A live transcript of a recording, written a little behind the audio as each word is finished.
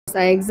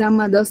આ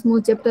એક્ઝામમાં 10મું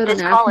ચેપ્ટર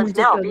અને 8મું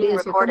ચેપ્ટર બે છે,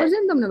 ખબર છે ને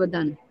તમને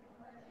બધાને?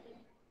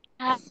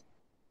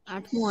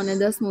 8મું અને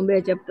 10મું બે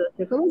ચેપ્ટર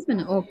છે, ખબર છે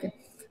ને? ઓકે.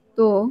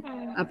 તો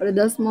આપણે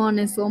 10મો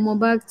અને 100મો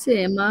ભાગ છે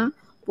એમાં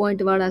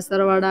પોઈન્ટ વાળા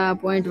સરવાળા,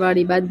 પોઈન્ટ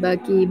વાળી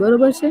બાદબાકી,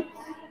 બરોબર છે?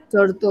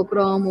 ચડતો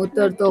ક્રમ,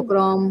 ઉતરતો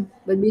ક્રમ,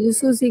 બીજું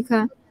શું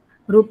શીખા?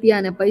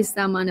 રૂપિયા ને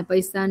પૈસામાં ને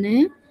પૈસાને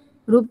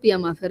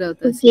રૂપિયામાં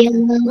ફેરવતા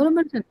શીખ્યા,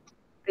 બરોબર છે ને?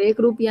 1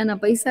 રૂપિયાના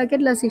પૈસા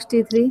કેટલા?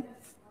 63.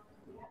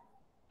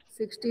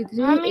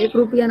 63. મમ્મી 1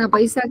 રૂપિયાના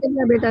પૈસા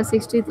કેટલા બેટા?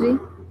 63.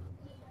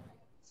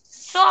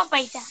 100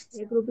 પૈસા.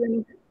 1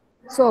 રૂપિયાની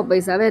 100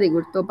 પૈસા, વેરી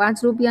ગુડ. તો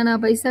 5 રૂપિયાના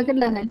પૈસા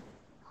કેટલા થાય?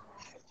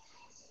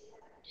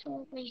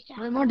 100 પૈસા.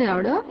 હવે મોઢે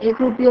આવડે હો. 1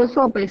 રૂપિયો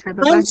 100 પૈસા, તો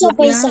 5 500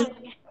 રૂપિયા. પૈસા.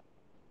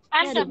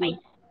 500 વેરી ગુડ.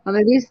 પૈસા. હવે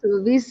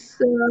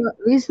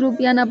 20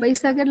 રૂપિયાના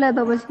પૈસા કેટલા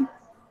તો પછી?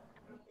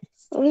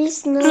 20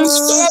 ના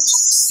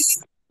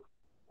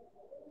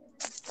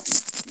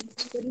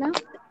કેટલા?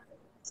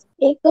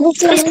 1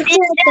 રૂપિયા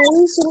નથી,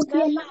 20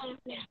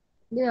 રૂપિયા.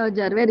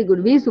 2000, વેરી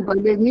ગુડ. 20 ઉપર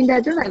 2 મીંડા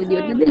ચડાવી દો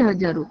એટલે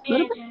 2000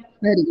 રૂપિયા, બરોબર?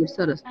 વેરી ગુડ,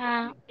 સરસ.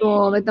 હા. તો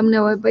હવે તમને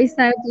હવે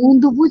પૈસા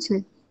ઊંધું પૂછે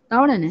તો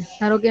આવડે ને?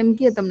 ધારો કે એમ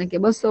કે તમને કે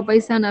 200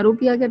 પૈસાના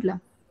રૂપિયા કેટલા?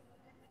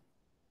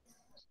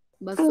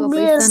 200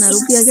 પૈસાના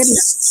રૂપિયા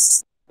કેટલા?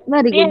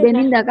 Very good. 2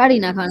 મીંડા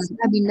કાઢી નાખવાના,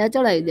 કા મીંડા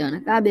ચડાવી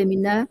દેવાના, કા 2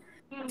 મીંડા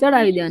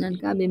ચડાવી દેવાના,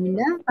 કા 2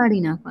 મીંડા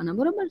કાઢી નાખવાના,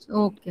 બરોબર?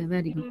 Okay,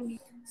 very good.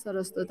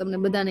 સરસ. તો તમને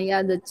બધાને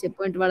યાદ જ છે,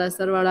 પોઈન્ટ વાળા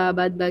સરવાળા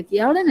બાદબાકી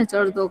આવડે ને?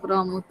 ચડતો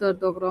ક્રમ,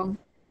 ઉતરતો ક્રમ.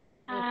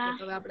 ઓકે,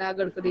 તો હવે આપણે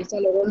આગળ કરીએ.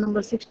 ચાલો, રોલ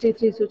નંબર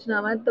 63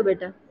 સૂચના વાંચતો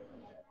બેટા.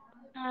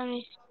 હવે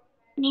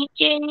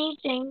નીચેની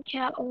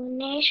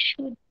સંખ્યાઓને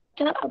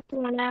શુદ્ધ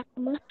અપૂર્ણાંક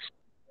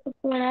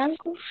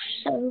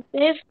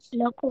સ્વરૂપે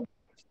લખો.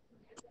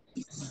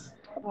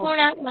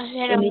 અપૂર્ણાંકમાં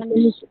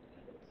ફેરવવાના.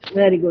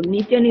 Very good.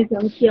 નીચેની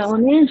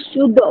સંખ્યાઓને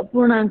શુદ્ધ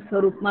અપૂર્ણાંક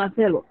સ્વરૂપમાં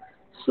ફેરવો.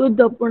 શુદ્ધ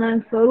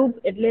અપૂર્ણાંક સ્વરૂપ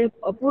એટલે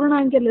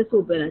અપૂર્ણાંક એટલે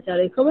શું? પેલા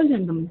ચાલો એ ખબર છે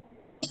ને તમને?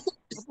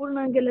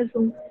 અપૂર્ણાંક એટલે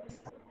શું?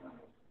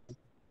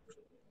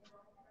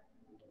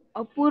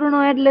 અપૂર્ણ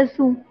એટલે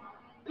શું?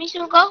 મેં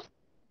શું કહું?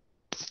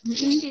 હમ.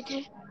 63.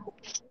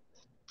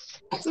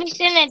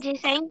 છે ને, જે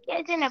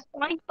સંખ્યા છે ને,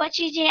 પોઈન્ટ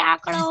પછી જે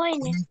આંકડો હોય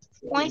ને,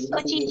 પોઈન્ટ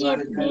પછી જે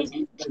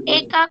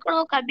એક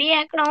આંકડો કા બે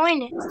આંકડા હોય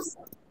ને,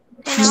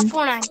 તેને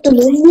અપૂર્ણાંક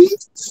કહેવાય.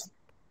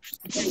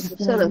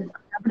 સરસ.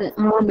 આપણે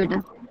હા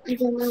બેટા.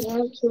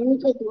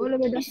 બોલો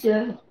બેટા.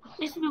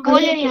 વિષ્ણુ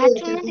બોલે એ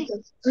સાચું નથી.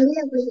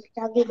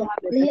 હા બેટા,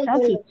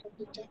 સાચું.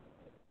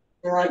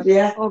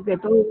 ઓકે,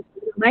 તો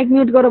માઇક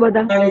મ્યુટ કરો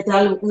બધા.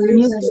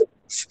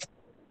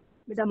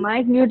 બેટા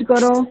માઇક મ્યુટ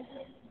કરો.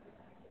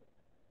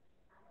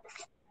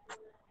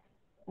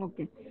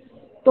 ઓકે.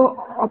 તો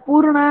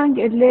અપૂર્ણાંક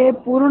એટલે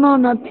પૂર્ણ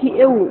નથી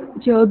એવું,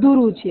 જે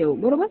અધૂરું છે એવું,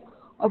 બરોબર?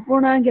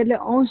 અપૂર્ણાંક એટલે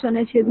અંશ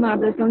અને છેદમાં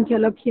આપણે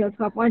સંખ્યા લખીએ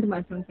અથવા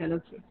પોઈન્ટમાં સંખ્યા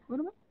લખીએ,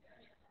 બરોબર?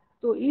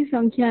 તો ઈ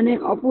સંખ્યાને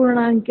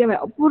અપૂર્ણાંક કહેવાય.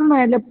 અપૂર્ણ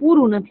એટલે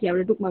પૂરું નથી.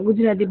 આપણે ટૂંકમાં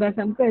ગુજરાતી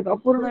ભાષામાં કહીએ તો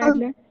અપૂર્ણ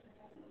એટલે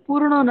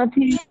પૂર્ણ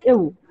નથી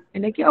એવું,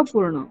 એટલે કે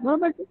અપૂર્ણ,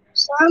 બરોબર છે?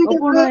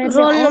 અપૂર્ણ એટલે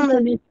રોલ અંશ નંબર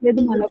અને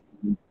છેદમાં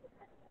લખવાનું.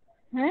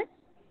 હે?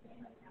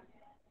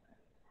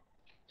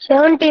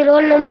 70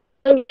 રોલ નંબર.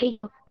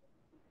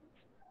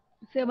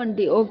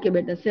 70. ઓકે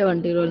બેટા,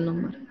 70 રોલ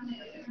નંબર.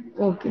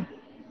 ઓકે.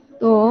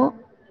 તો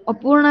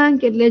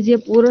અપૂર્ણાંક એટલે જે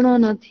પૂર્ણ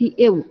નથી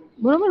એવું,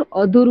 બરોબર?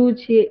 અધૂરું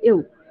છે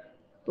એવું.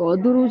 તો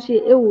અધૂરું છે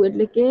એવું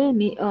એટલે કે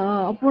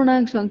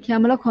અપૂર્ણાંક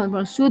સંખ્યામાં લખવાનું,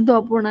 પણ શુદ્ધ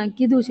અપૂર્ણાંક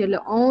કીધું છે એટલે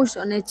અંશ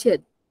અને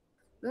છેદ,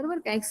 બરોબર?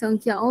 કઈક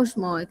સંખ્યા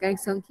અંશમાં હોય, કઈક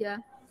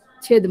સંખ્યા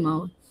છેદમાં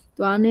હોય,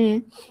 તો આને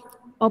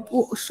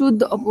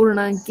શુદ્ધ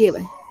અપૂર્ણાંક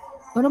કહેવાય,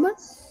 બરોબર?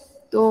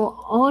 તો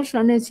અંશ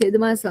અને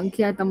છેદમાં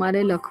સંખ્યા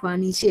તમારે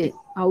લખવાની છે.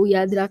 આવું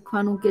યાદ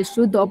રાખવાનું કે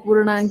શુદ્ધ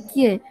અપૂર્ણાંક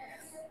કીએ,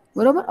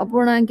 બરોબર?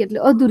 અપૂર્ણાંક એટલે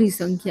અધૂરી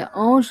સંખ્યા,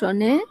 અંશ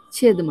અને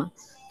છેદમાં.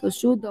 તો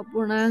શુદ્ધ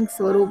અપૂર્ણાંક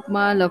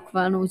સ્વરૂપમાં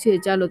લખવાનું છે.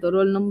 ચાલો, તો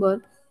રોલ નંબર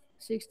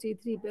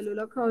 63 પેલું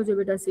લખાવજો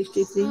બેટા.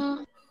 63.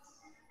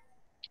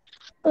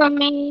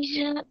 અમે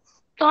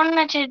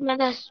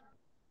 3/10.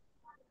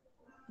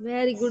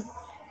 Very good.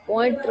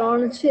 પોઈન્ટ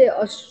 3 છે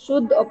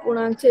અશુદ્ધ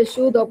અપૂર્ણાંક છે.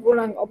 શુદ્ધ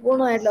અપૂર્ણાંક,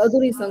 અપૂર્ણ એટલે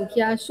અધૂરી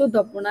સંખ્યા, શુદ્ધ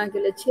અપૂર્ણાંક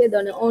એટલે છેદ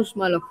અને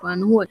અંશમાં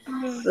લખવાનું હોય.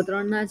 તો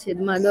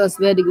 3/10.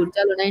 Very good.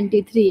 ચાલો,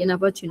 93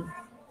 એના પછીનું.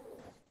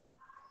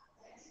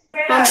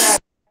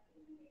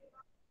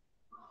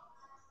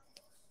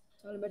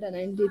 ચાલો બેટા,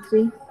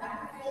 93.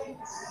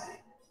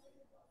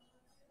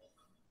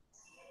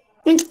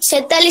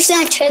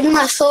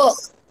 46/100.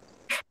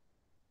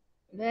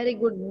 Very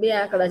good. બે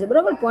આંકડા છે,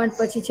 બરોબર? પોઈન્ટ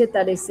પછી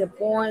 46 છે.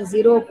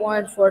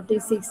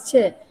 0.46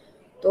 છે.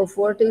 તો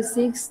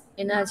 46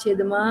 એના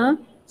છેદમાં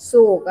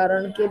 100,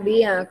 કારણ કે બે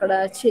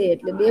આંકડા છે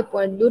એટલે 2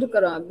 પોઈન્ટ દૂર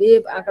કરવા. બે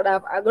આંકડા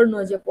આગળનો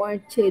જે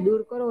પોઈન્ટ છે એ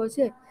દૂર કરવો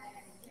છે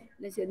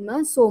એટલે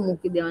છેદમાં 100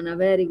 મૂકી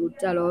દેવાના. Very good.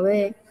 ચાલો, હવે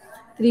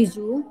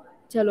ત્રીજું.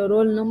 ચાલો,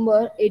 રોલ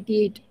નંબર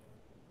 88.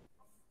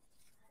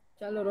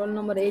 ચાલો, રોલ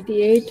નંબર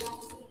 88.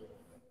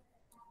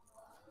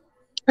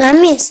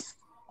 રમેશ.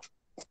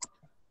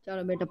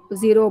 ચાલો બેટા,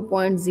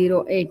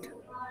 0.08.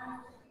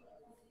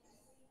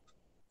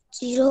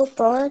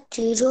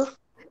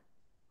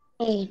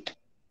 0.08.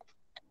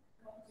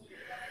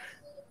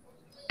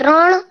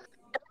 3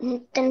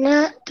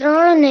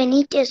 3 ને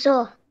નીચે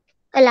 100.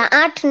 એટલે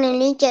 8 ને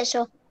નીચે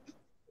 100.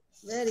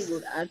 Very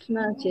good.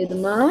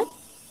 8/100.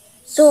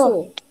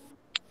 100.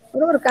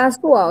 બરોબર. કા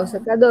 100 આવશે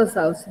કા 10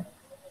 આવશે.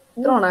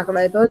 3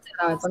 આંકડા તો 1000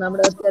 આવે પણ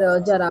આપણે અત્યારે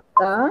 1000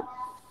 આપતા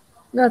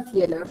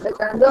નથી એટલે આપણે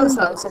કા 10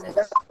 આવશે ને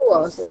કા 100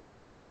 આવશે.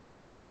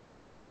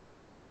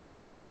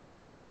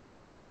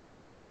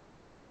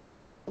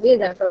 બે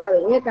જ આંકડા આવે.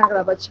 એક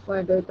આંકડા પછી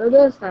પોઈન્ટ હોય તો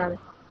 10 આવે.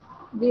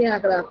 બે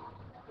આંકડા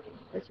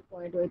પછી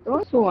પોઈન્ટ હોય તો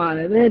 100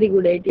 આવે. Very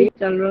good. 88.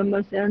 ચાલો રોલ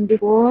નંબર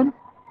 74.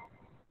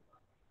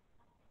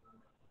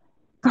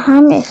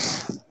 હા મિસ.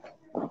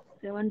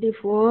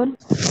 74.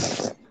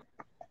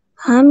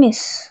 હા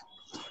મિસ.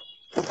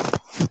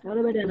 ચાલો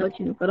બેટા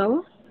નવછીનું કરાવો.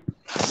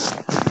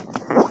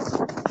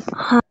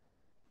 હા.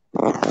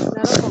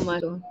 કેટલા રકમ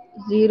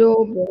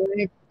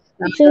 0.37.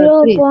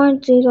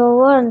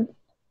 0.01.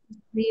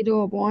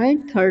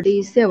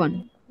 0.37.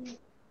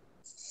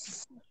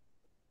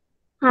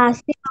 હા આ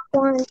બેટા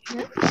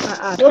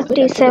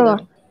છે 0.37. બધા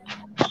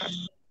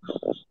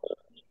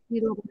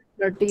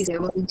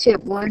 0.37 છે.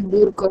 પોઈન્ટ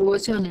દૂર કરવો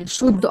છે અને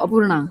શુદ્ધ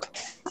અપૂર્ણાંક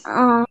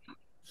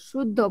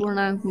શુદ્ધ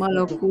અપૂર્ણાંકમાં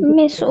લખવું.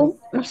 મિસ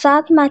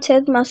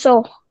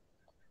 7/100.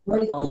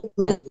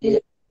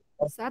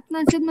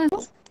 7/100.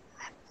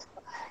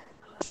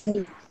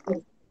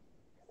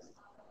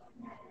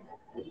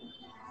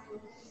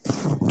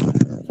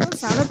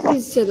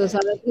 37 છે તો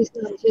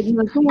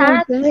 37/100 શું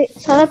આવશે?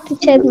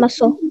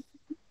 37/100.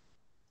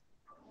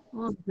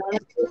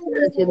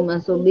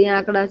 37/100. બે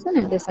આંકડા છે ને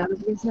એટલે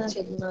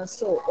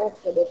 37/100.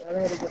 ઓકે બેટા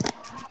વેરી ગુડ.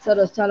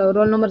 સરસ. ચાલો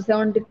રોલ નંબર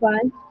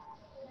 75.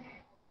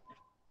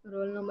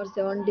 Roll number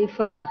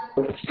 75.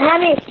 હા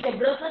મિસ.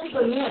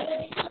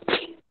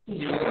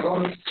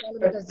 ચાલો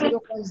બેટા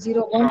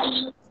 0.01.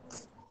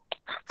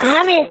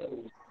 હા મિસ.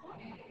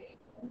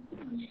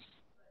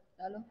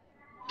 ચાલો.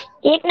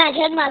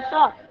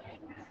 1/100.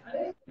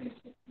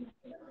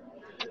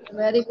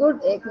 Very good.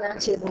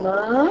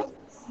 1/100.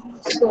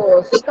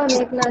 શું કામ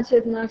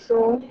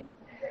 1/100?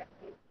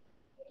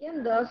 કેમ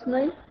 10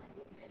 નહીં?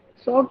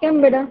 100 કેમ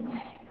બેટા?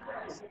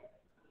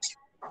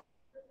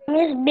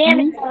 મિસ 2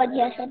 હમ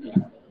વધ્યા છે એટલે.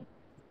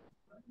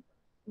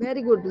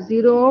 Very good.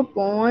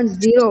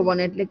 0.01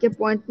 એટલે કે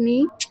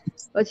પોઈન્ટની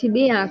પછી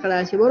બે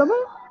આંકડા છે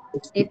બરોબર.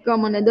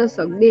 એકમ અને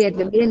દશક બે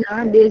એટલે બે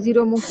ના બે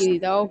 0 મૂકી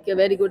દીધા. Okay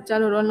very good.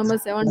 ચાલો રોલ નંબર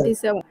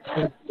 77.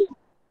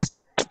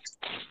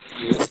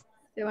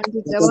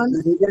 77.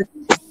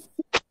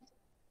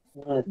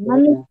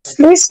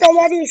 મિસ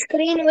તમારી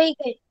સ્ક્રીન વહી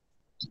ગઈ.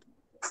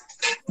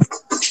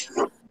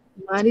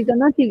 મારી તો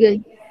નથી ગઈ.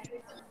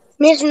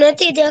 મિસ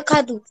નથી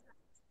દેખાતું.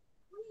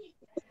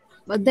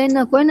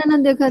 બધાય કોઈને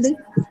નથી દેખાતી.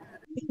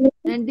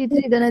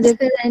 93 તને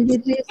દેખાય?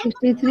 93,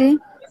 63.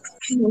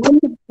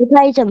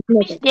 દેખાય છે.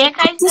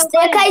 દેખાય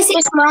છે.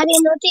 મારી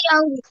નથી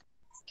આવતી.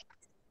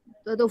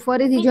 તો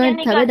ફરીથી જોઈન્ટ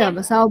થા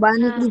બેટા. સાવ બહાર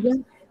નીકળી જા.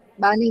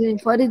 બહાર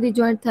નીકળી ફરીથી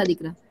જોઈન્ટ થા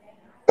દીકરા.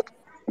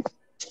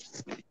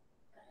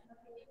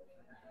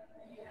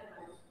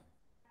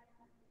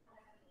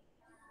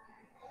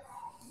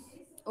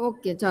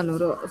 ઓકે ચાલો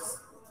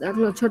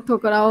દાખલો છઠ્ઠો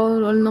કરાવો.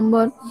 Roll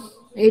number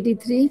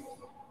 83.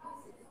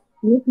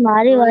 મિસ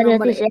મારી રોલ વારી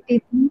નંબર હતી.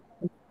 83.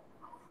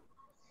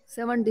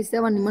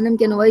 77. મને એમ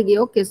કે વહી ગઈ.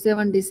 ઓકે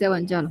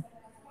 77. ચાલો.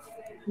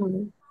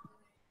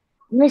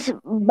 મિસ 92.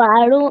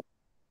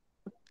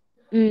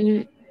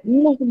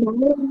 મિસ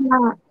 92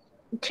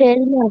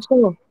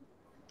 100.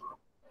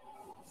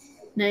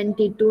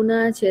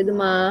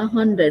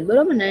 92/100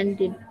 બરોબર.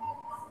 92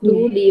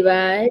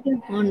 ડિવાઈડ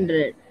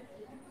 100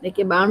 એટલે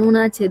કે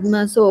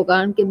 92/100.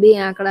 કારણ કે બે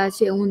આંકડા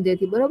છે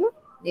ઊંધેથી બરોબર.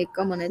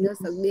 એકમ અને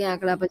દશક બે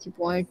આંકડા પછી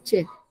પોઈન્ટ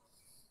છે.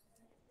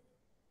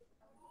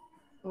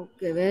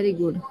 Okay very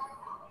good.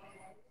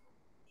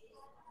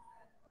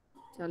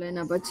 ચાલો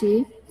એના પછી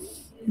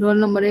રોલ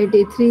નંબર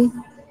 83.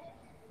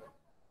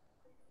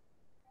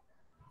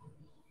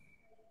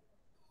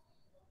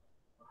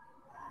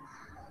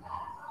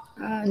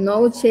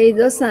 9 છે એ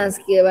દશાંશ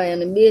કહેવાય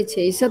અને 2 છે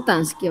એ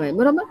શતાંશ કહેવાય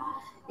બરોબર.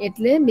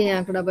 એટલે બે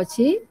આંકડા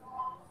પછી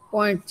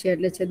પોઈન્ટ છે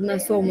એટલે છેદમાં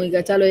 100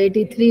 મૂક્યા. ચાલો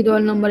 83.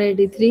 Roll number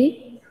 83.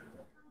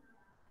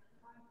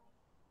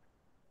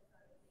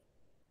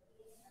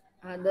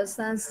 આ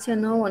દશાંશ છે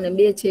 9 અને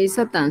 2 છે એ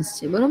શતાંશ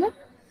છે બરોબર.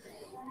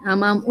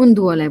 આમ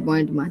ઊંધું હલાય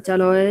પોઈન્ટમાં.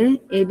 ચાલો હવે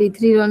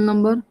 83 રોલ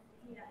નંબર.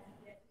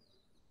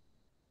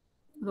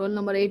 રોલ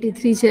નંબર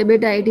 83 છે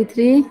બેટા.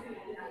 83.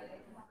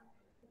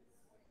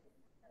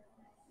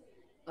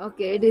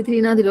 ઓકે 83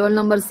 નથી. Roll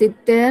number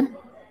 70.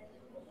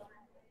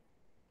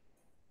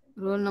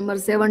 રોલ નંબર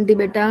 70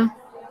 બેટા.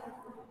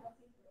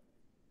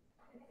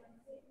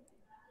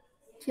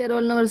 છે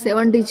રોલ નંબર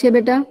 70 છે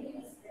બેટા.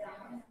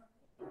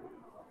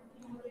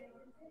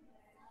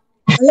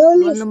 Hello role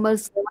miss. Number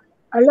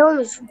hello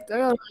miss.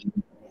 કયો?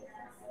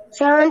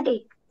 70.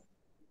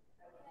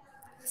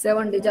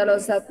 70. ચાલો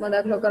 7મો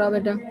દાખલો કરાવો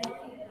બેટા.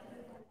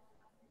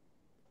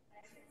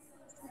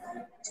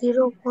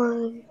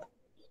 0.0.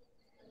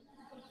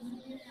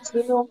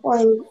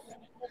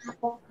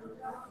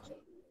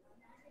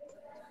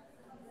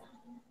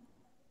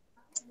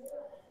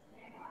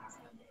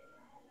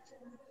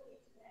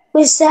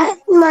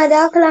 સાતમા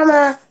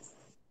દાખલામાં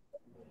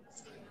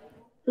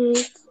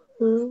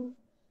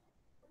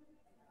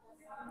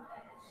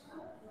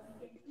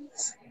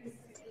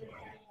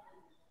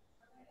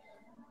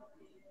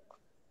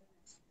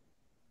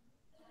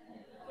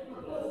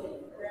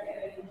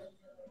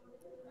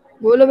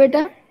બોલો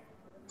બેટા.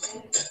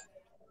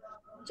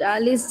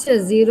 40 છે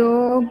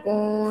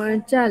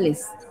 0.40.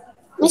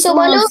 તો શું શું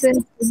બોલું આવશે?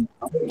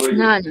 ના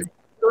ના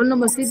રોલ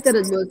નંબર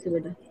 70 જ બોલશે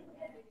બેટા.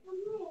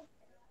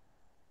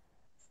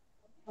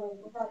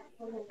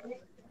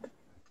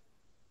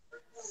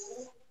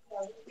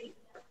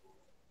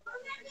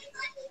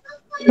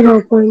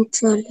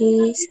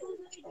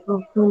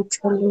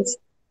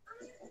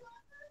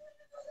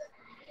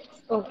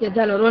 ઓકે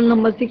ચાલો રોલ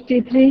નંબર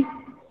 63.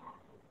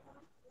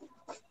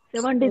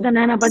 70 તને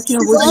આના પછી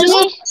નો પૂછું છું.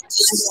 બોલીશ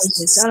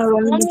ચાલો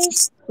રોલ નંબર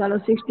બોલીશ ચાલો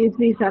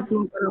 63 સાતમો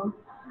કરાવો.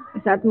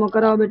 સાતમો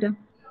કરાવો બેટા.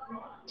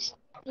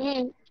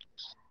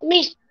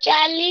 મિસ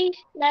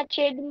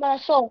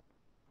 40/100.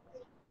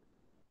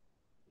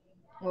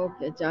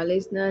 ઓકે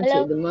 40 ના હેલો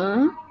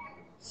છેદમાં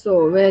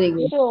 100 વેરી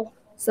ગુડ. 100.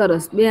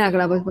 સરસ બે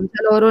આંકડા પછી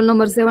ચાલો રોલ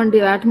નંબર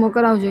 70 આઠમો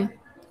કરાવજે.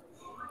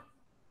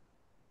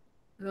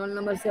 Roll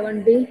number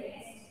 70.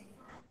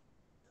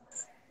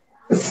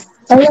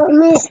 હેલો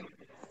મિસ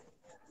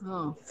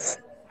હા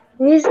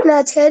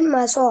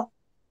 20/100.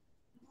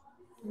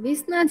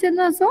 20 ના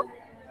છેદમાં 100.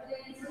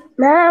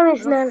 ના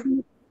મિસ ના.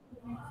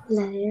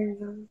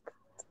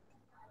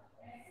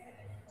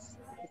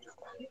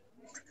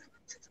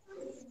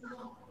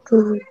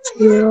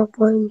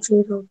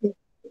 0.02.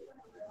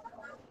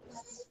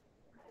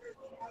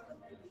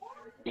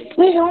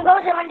 મિસ હું કહું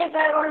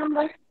 75 રોલ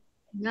નંબર.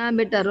 ના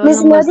બેટા રોલ મિસ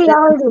નંબર નથી 7.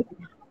 આવડતું.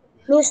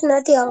 મિસ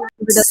નથી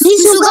આવડતું. બેટા મિસ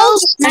શું કહું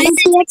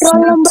 98 રોલ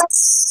નંબર.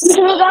 મિસ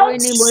હું કહું કોઈ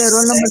નહીં બોલે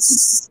રોલ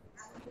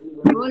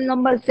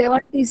નંબર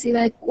 70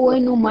 સિવાય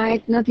કોઈનું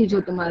માઇક નથી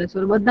જોતું મારે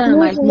સર બધાના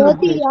મિસ માઇક મ્યુટ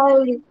નથી હોય છે.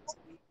 આવડતું.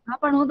 હા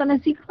પણ હું તને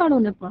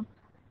શીખવાડું ને પણ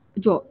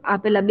જો આ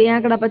પેલા બે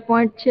આંકડા પર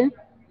પોઈન્ટ છે.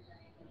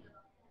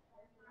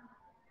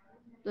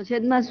 તો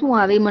છેદમાં શું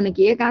આવે મને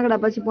કે એક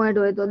આંકડા પછી પોઈન્ટ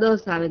હોય તો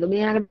 10 આવે તો બે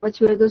આંકડા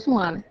પછી હોય તો શું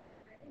આવે?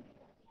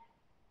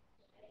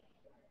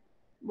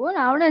 બોલ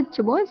આવડે જ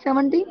છે બોલ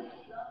 70.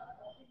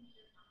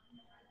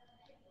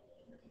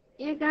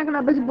 એક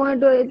આંકડા પછી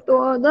પોઈન્ટ હોય તો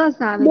 10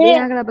 આવે બે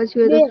આંકડા પછી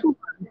હોય તો બે શું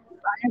આવે?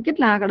 અહીંયા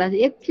કેટલા આંકડા છે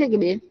એક છે કે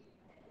બે?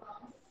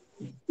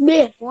 બે.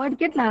 પોઈન્ટ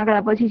કેટલા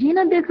આંકડા પછી છે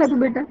નથી દેખાતું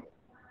બેટા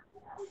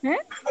હે?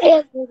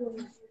 એક.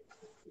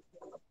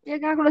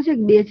 એક આંકડો છે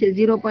કે બે છે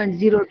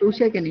 0.02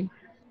 છે કે નહીં?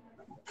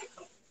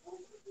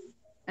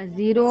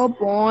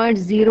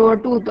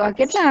 0.02 તો આ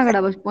કેટલા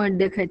આંકડા બસ પોઈન્ટ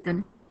દેખાય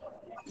તને?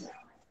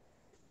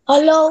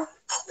 હલો.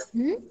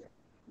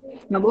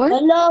 હા બોલ.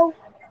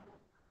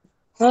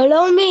 Hello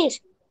miss.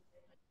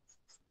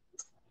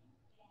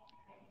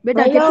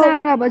 બેટા હલો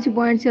કેટલા પછી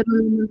પોઈન્ટ છે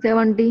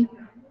 70?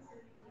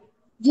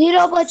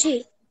 0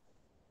 પછી.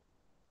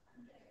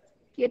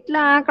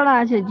 કેટલા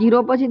આંકડા છે 0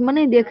 પછી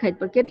મને દેખાય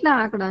પણ કેટલા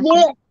આંકડા બે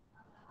છે?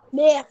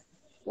 બે.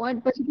 પોઈન્ટ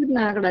પછી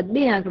કેટલા આંકડા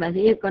બે આંકડા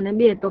છે 1 અને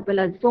 2 તો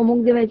પેલા 100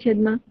 મૂક દેવાય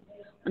છેદમાં.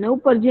 અને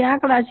ઉપર જે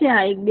આંકડા છે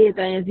આ 1 2 તો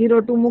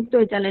અહીંયા 02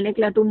 મુકતોય ચાલે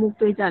એકલા 2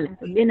 મુકતોય ચાલે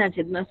તો 2 ના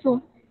છેદમાં 100.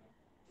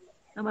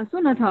 આમાં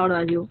શું નથી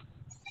આવડવા જેવું?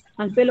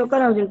 હાલ પેલો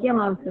કરાવજો કેમ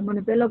આવશે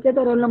મને પેલો કેતો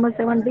રોલ નંબર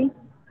 70.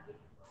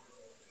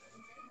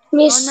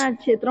 મિસ 3 ના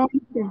છે 3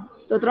 છે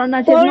તો 3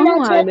 ના છેદમાં ત્રણના શું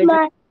આવે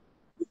બેટા?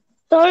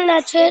 છેદમાં ત્રણના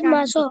એક છેદમાં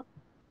આંકડા 100.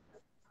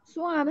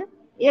 શું આવે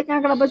એક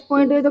આંકડા પછી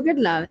પોઈન્ટ હોય તો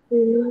કેટલા આવે?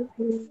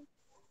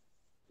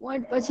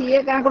 પોઈન્ટ પછી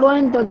એક આંકડો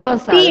હોય ને તો 10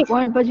 આવે 30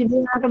 પોઈન્ટ પછી બે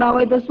આંકડા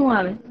હોય તો શું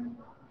આવે?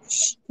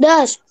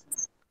 10.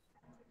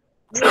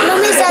 બે આંકડા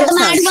હોય તો 10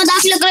 આવે.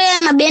 દાખલો કર્યો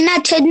એમાં 2 ના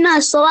છેદમાં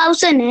 100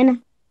 આવશે ને એને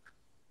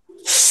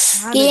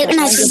હા કે 1 બેટા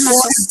ના કારણ કે છેદમાં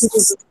 100. પોઈન્ટ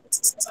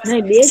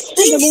નહીં બે છે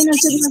ને તો બે ના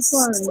છેદમાં શું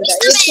આવે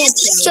બેટા એક જ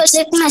છે.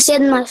 1 ના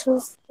છેદમાં 100.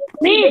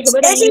 મિસ જો કે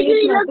બેટા એટીટ્યુડ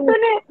ઇંગ્લિશમાં તું લખતો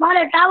ને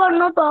મારે ટાવર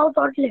નતો આવતો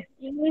એટલે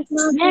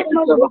ઇંગ્લિશમાં નેટ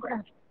નતો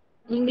પકડાતો.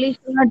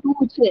 ઇંગ્લિશમાં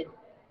 2 છે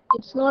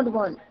ઇટ્સ નોટ 1.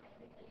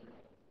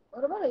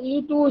 બરોબર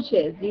ઈ 2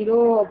 છે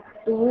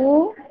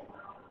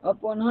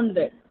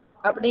 0.2/100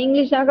 આપણે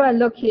ઈંગ્લિશ આંકડા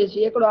લખીએ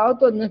છીએ એકડો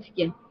આવતો જ નથી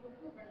ક્યાંય.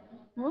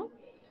 રોલ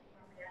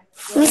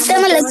મિસ નંબર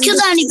તમે લખ્યું 70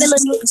 તો આની પેલો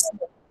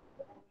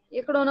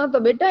એકડો નતો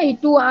બેટા ઈ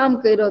 2 આમ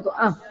કર્યો તો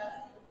આમ.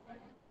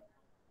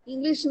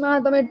 ઇંગ્લિશમાં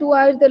તમે 2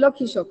 આવી રીતે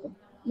લખી શકો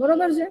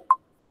બરોબર છે.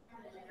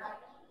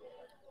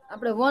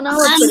 આપણે 1 આમ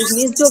જ કરીશ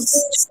મિસ જો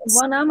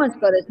 1 આમ જ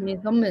કરે છે મિસ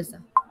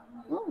હંમેશા.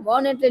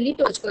 1 એટલે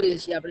લીટો જ કરીએ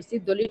છીએ આપણે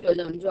સીધો લીટો જ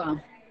આમ જો આમ.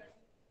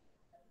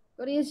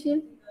 કરીએ છીએ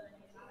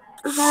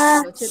હા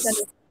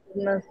ચાલો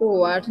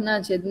 46 8 ના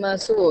છેદમાં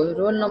 100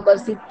 રોલ નંબર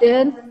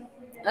 70.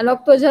 આ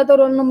લખતો જાતો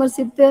રોલ નંબર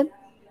 70.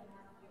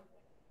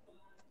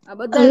 આ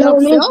બધા હલો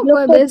લખશે મિસ હો કોઈ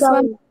લખતો જ જાવ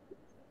બેસવાનું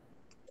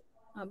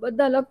હા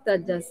બધા લખતા જ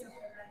જશે.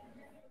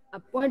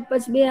 આ પોઈન્ટ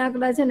પછી બે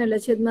આંકડા છે ને એટલે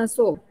છેદમાં 100.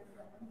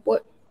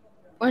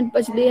 પોઈન્ટ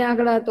પછી બે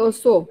આંકડા તો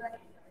 100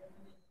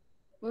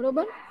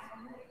 બરોબર.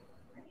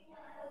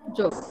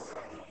 જો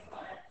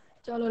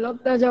ચાલો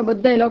લખતા જાઓ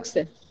બધા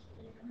લખશે.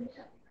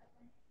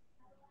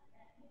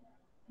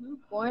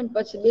 પોઈન્ટ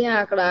પછી બે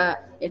આંકડા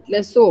એટલે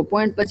 100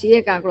 પોઈન્ટ પછી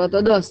એક આંકડો તો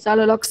 10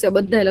 ચાલો લખશે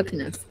બધા લખી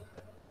નાખશે.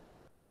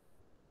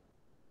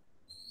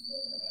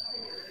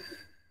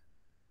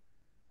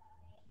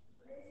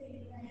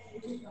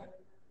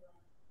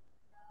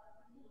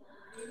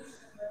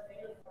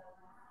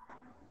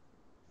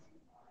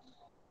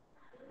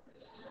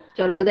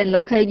 ચાલો બધાને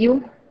લખાઈ ગયું?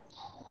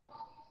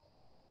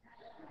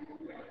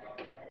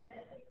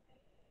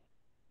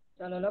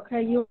 ચાલો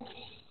લખાઈ ગયું.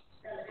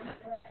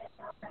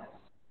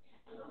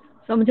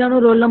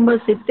 સમજાણું? રોલ નંબર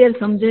 70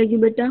 સમજાઈ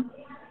ગયું બેટા?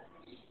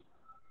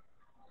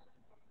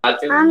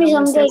 હા મેં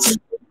સમજાઈ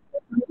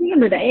ગયું.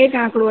 બેટા એક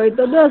આંકડો હોય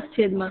તો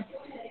 10/.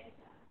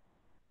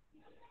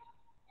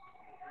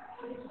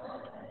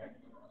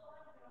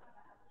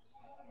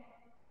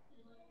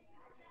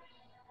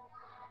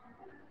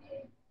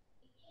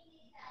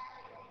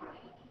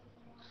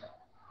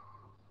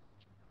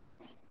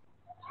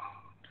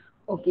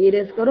 ઓકે,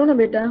 ઇરેઝ કરો ને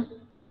બેટા.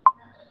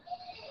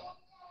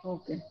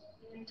 ઓકે,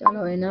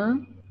 ચાલો એના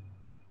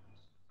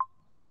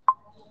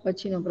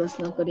પછીનો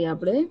પ્રશ્ન કરીએ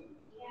આપણે.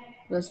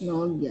 પ્રશ્ન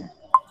 11.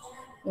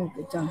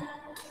 ઓકે ચાલો.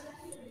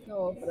 તો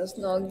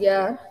પ્રશ્ન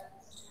 11.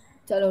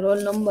 ચાલો રોલ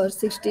નંબર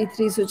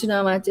 63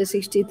 સૂચના વાંચે.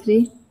 63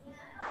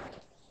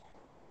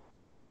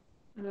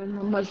 રોલ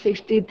નંબર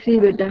 63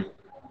 બેટા.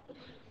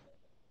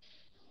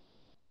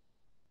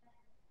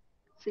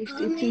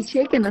 63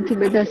 છે કે નથી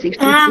બેટા?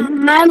 હા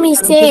 63 હા મિસ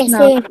છે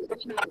સૂચના છે.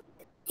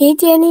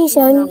 નીચેની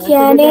સૂચના વાંચો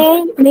સંખ્યાને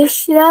બેટા.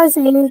 મિશ્ર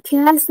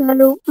સંખ્યા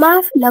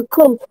સ્વરૂપમાં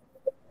લખો.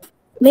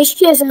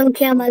 મિશ્ર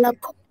સંખ્યામાં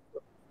લખો.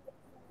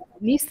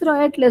 મિશ્ર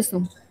એટલે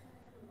શું?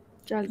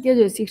 ચાલ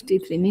કેજો.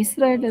 63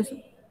 મિશ્ર એટલે શું?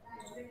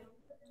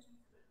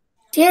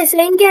 જે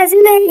સંખ્યા છે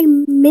ને એ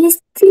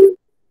મિશ્ર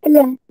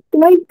એટલે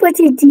પોઈન્ટ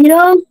પછી 0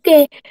 કે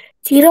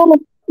 0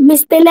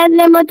 મિસ પેલા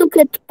એમ હતું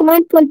કે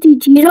પોઈન્ટ પછી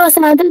 0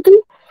 સાદું હતું.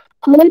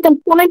 હવે તો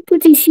પોઈન્ટ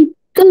પછી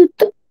સીધું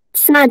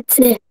 7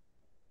 છે.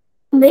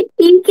 હવે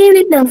એ કેવી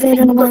રીતના ઈ તો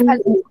ફેરવવાનું?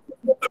 ખાલી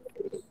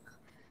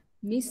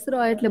મિશ્ર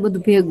એટલે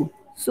બધું ભેગું.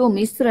 શું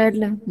મિશ્ર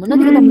એટલે? મને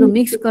નથી કહેતા બધું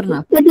મિક્સ કરી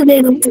નાખ. બધું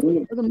ભેગું.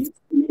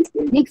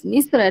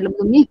 મિશ્ર એટલે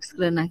બધું મિક્સ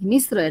કરી નાખ.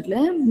 મિશ્ર એટલે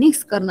મિક્સ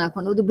કરી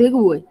નાખવાનું, બધું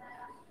ભેગું હોય.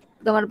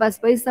 તમારી પાસે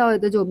પૈસા હોય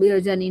તો જો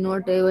 2000 ની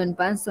નોટ હોય ને,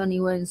 500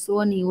 ની હોય ને, 100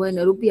 ની હોય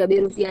ને, રૂપિયા 2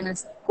 રૂપિયાના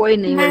કોઈ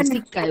નહીં ના હોય, ના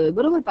સિક્કા હોય,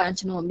 બરોબર? 5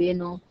 નો, 2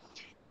 નો,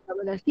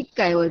 બધા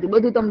સિક્કા હોય તો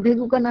બધું તમે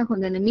ભેગું કરી નાખો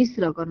ને એને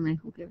મિશ્ર કરી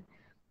નાખ્યું કહેવાય.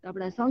 તો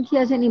આપણા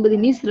સંખ્યા છે ને એ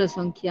બધી મિશ્ર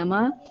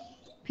સંખ્યામાં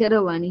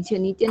ફેરવવાની છે.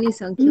 નીચેની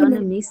સંખ્યાઓને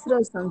મિશ્ર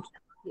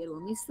સંખ્યામાં ફેરવો.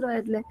 મિશ્ર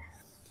એટલે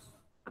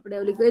આપણે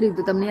ઓલી કઈ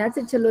રીતે તમને યાદ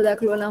છે? છેલ્લો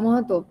દાખલો ઓલામાં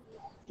હતો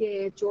કે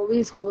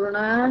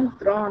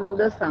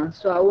 24.3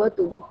 તો આવું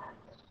હતું,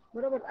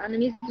 બરોબર? આને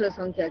મિશ્ર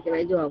સંખ્યા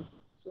કહેવાય. જો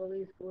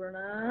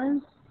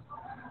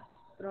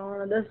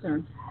 24.3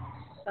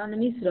 આને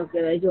મિશ્ર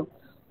કહેવાય. જો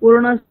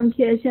પૂર્ણ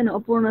સંખ્યા છે ને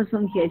અપૂર્ણ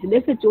સંખ્યા છે.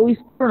 દેખે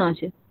 24 પૂર્ણ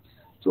છે,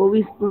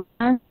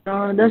 24.3 તો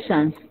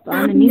હા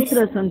આને મિસ. મિશ્ર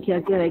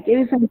સંખ્યા કહેવાય.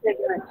 કેવી સંખ્યા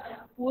કહેવાય?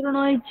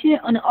 પૂર્ણય છે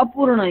અને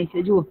અપૂર્ણય છે.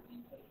 જુઓ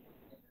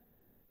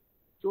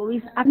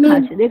 24 આખા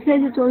છે, દેખાય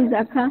છે? 24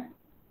 આખા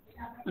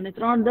અને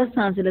 3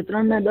 દશાંશ એટલે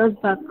 3 ના 10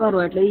 ભાગ કરો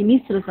એટલે એ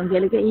મિશ્ર સંખ્યા,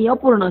 એટલે કે એ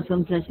અપૂર્ણ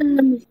સંખ્યા છે.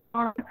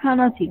 3 આખા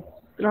નથી,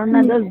 3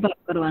 ના 10 ભાગ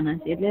કરવાના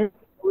છે એટલે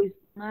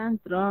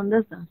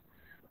 24.3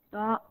 તો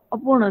આ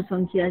અપૂર્ણ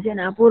સંખ્યા છે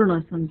અને આ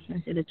પૂર્ણ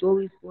સંખ્યા છે. એટલે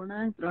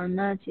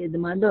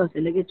 24.3/10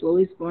 એટલે કે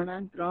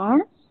 24.3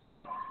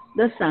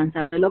 દશાંશ.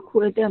 આપણે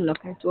લખવું હોય તેમ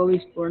લખાય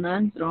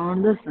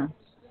 24.3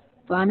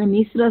 તો આને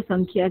મિશ્ર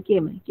સંખ્યા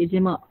કહેવાય, કે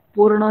જેમાં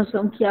પૂર્ણ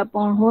સંખ્યા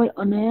પણ હોય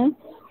અને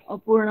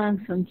અપૂર્ણાંક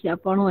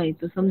સંખ્યા પણ હોય.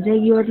 તો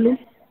સમજાઈ ગયું એટલું?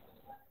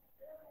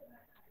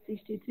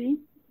 63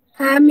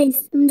 હા મિસ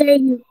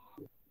સમજાઈ ગયું.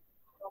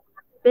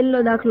 પેલો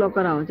દાખલો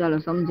કરાવો. ચાલો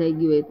સમજાઈ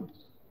ગયું એ તો.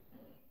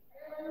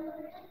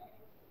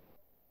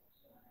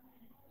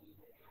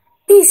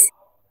 મિસ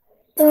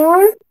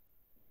 3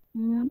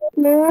 હમ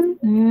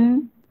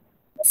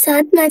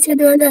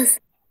 7/10.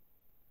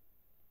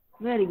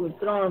 Very good.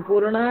 3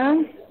 પૂર્ણાંક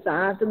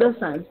 7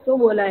 દશાંશ. શું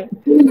બોલાય?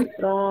 3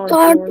 3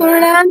 પૂર્ણાંક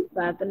પૂર્ણાંક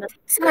 7/10.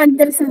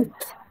 7/10.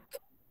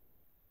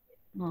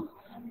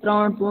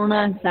 3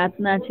 પૂર્ણાંક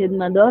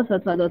 7/10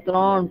 અથવા તો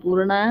 3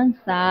 પૂર્ણાંક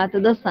 7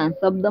 દશાંશ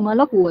શબ્દમાં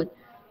લખવું હોય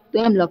તો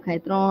એમ લખાય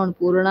 3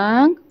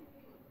 પૂર્ણાંક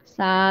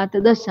 7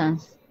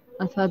 દશાંશ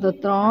અથવા તો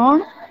 3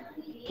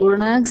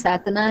 પૂર્ણાંક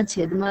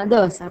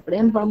 7/10. આપણે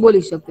એમ પણ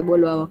બોલી શકીએ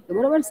બોલવા વખતે,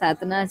 બરોબર?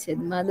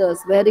 7/10.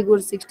 Very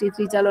good.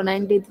 63. ચાલો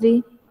 93.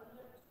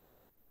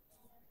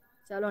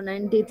 ચાલો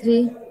 93.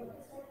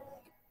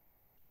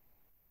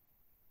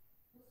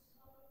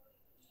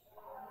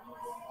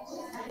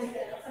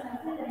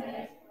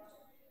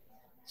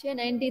 છે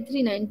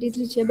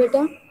 93 છે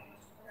બેટા?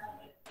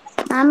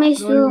 હા મિસ.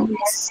 રોલ નંબર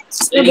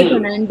બેટા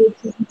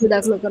 93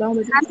 દાખલો કરાવો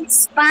બેટા. હા મિસ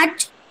 5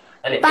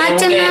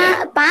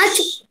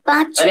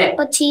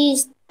 પછી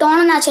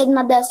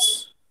 3/10.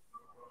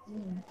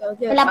 તો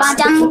કે પેલા 5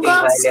 આમ 5 મૂકો.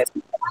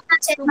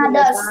 શું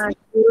બોલે? 3/10. 5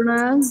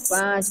 પૂર્ણાંક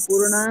 5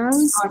 3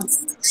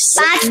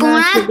 ના પૂર્ણાંક 3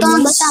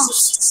 છેદમાં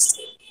દશાંશ.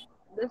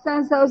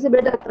 દશાંશ આવશે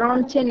બેટા. 3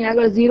 છે ને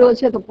આગળ 0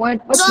 છે તો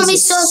પોઈન્ટ પછી છે.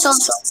 100.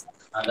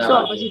 100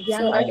 પછી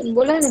ધ્યાન રાખીને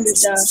બોલાય ને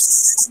બેટા.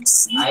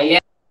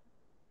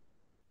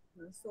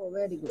 100.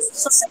 Very good.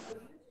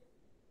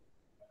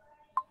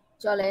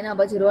 ચાલો એના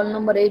પછી રોલ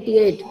નંબર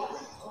 88.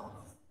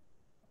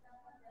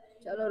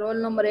 ચાલો રોલ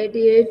નંબર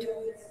 88.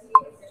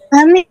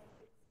 હા મિસ.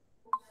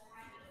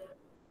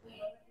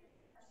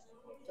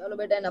 ચાલો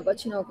બેટા એના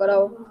પછી નો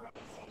કરાવો.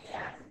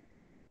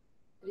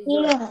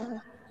 ત્રીજો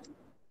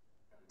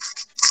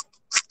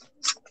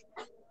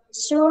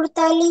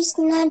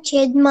 47 ના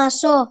છેદમાં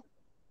 100.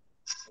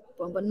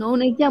 પણ 9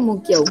 ને ક્યાં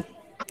મૂકી આવું?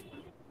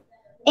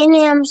 એને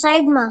આમ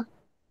સાઈડમાં.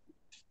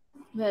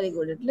 Very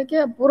good. એટલે કે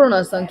પૂર્ણ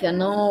સંખ્યા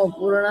 9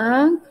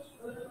 પૂર્ણાંક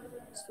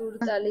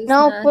 47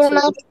 9 ના પૂર્ણાંક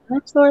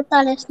છેદમાં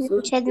 47 ના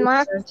 47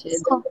 છેદમાં ના 100.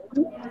 છેદમાં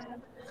 100.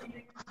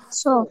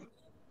 100.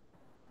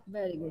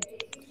 Very good.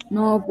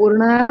 9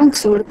 પૂર્ણાંક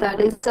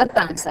 47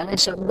 શતાંશ અને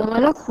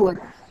શબ્દમાં લખવું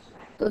હોય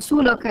તો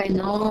શું લખાય?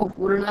 9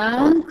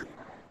 પૂર્ણાંક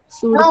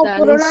 9 47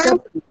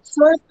 પૂર્ણાંક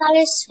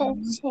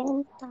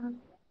 47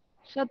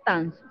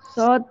 શતાંશ.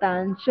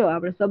 શતાંશ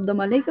આપણે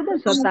શબ્દમાં લઈ શકીએ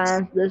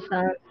શતાંશ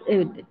દશાંશ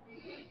એવી રીતે.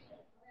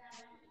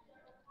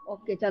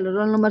 ઓકે ચાલો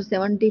રોલ નંબર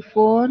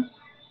 74.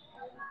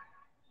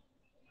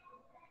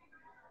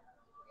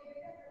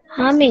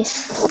 હા મિસ.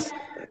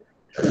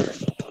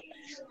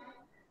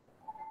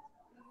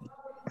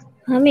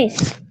 હા મિસ.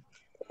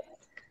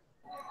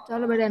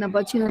 ચાલો બેટા એના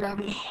પછીનો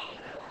દાખલો.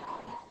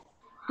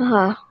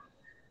 હા.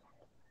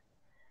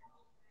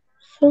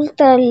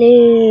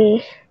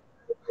 47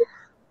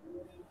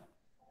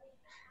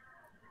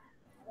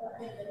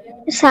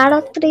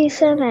 37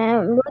 છે ને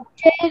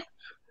વચ્ચે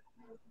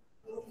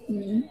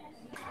હમ.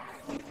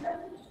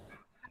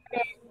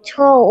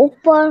 6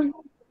 ઉપર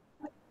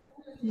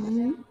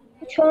હમ.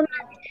 6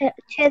 ના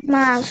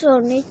છેદમાં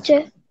 100 નીચે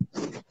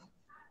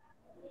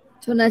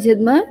 6 ના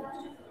છેદમાં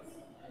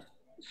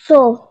 100.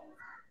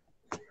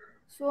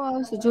 શું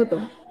આવશે જોતો?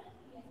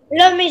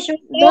 લો મિસ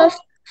 10.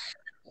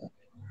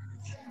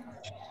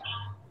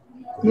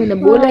 મને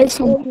હા બોલાય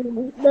છે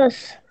 10.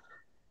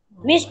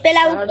 મિસ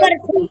પેલા ઉપર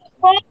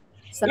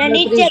ને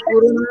નીચે 37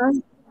 પૂર્ણાંક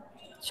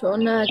 6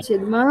 ના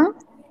છેદમાં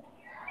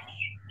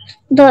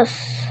 10.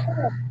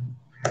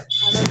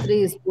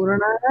 37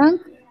 પૂર્ણાંક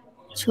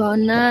 6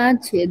 ના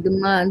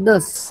છેદમાં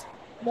 10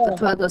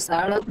 અથવા તો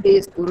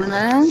 37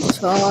 પૂર્ણાંક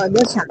 6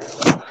 દશાંશ.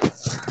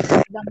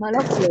 શબ્દમાં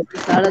લખવું હોય તો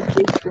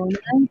 37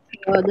 પૂર્ણાંક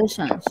 6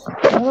 દશાંશ.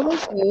 બરોબર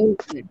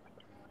છે.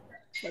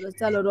 ચલો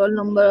ચાલો રોલ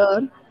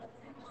નંબર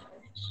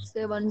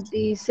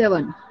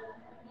 77.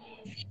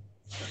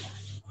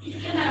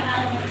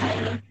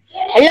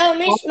 હેલો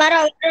મિસ મારો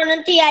વારો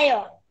નથી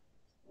આયો.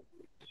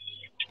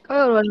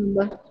 કયો રોલ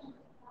નંબર?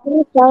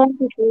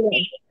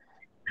 52.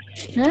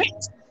 હે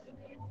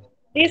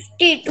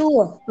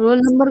 52. રોલ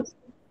નંબર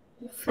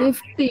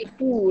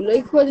 52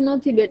 લખ્યો જ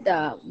નથી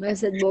બેટા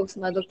મેસેજ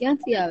બોક્સમાં તો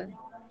ક્યાંથી આવે?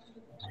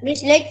 મિસ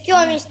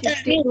લખ્યો મિસ તમે.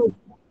 52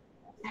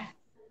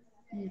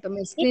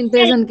 તમે સ્ક્રીન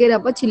પ્રેઝન્ટ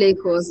કર્યા પછી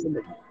લખ્યો હશે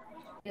બેટા.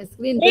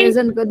 સ્ક્રીન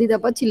પ્રેઝન્ટ કરી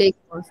દીધા પછી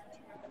લખ્યો હશે.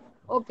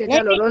 ઓકે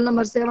ચાલો રોલ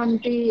નંબર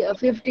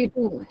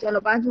 52. ચાલો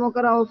પાંચમો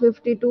કરાવો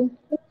 52.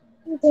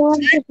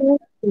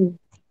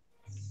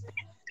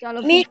 ચાલો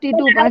મિસ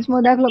 52 પાંચમો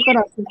દાખલો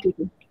કરાવો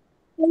 52.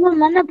 એમાં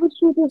મને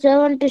પૂછ્યું હતું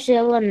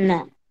 77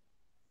 ના.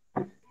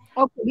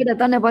 ઓકે બેટા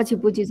તને પછી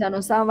પૂછીશ આનો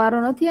વારો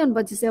નથી અને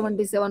પછી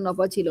 77 નો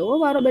પછી લો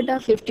વારો બેટા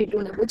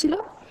 52 ને પૂછી લો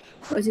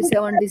પછી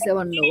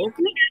 77 લો.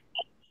 ઓકે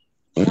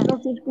ચાલો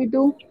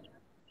 52.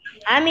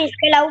 હા મિસ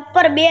પેલા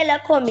ઉપર 2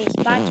 લખો મિસ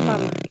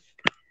પાંચમામાં.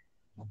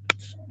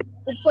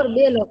 ઉપર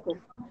 2 લખો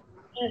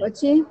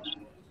પછી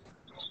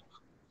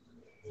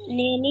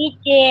ને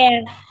નીચે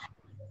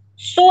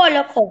 100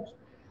 લખો.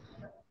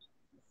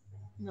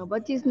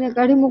 25 ને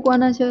કાઢી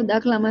મૂકવાના છે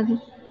દાખલામાંથી.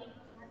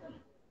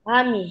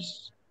 હા મિસ.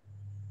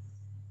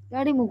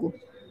 કાઢી મૂકું.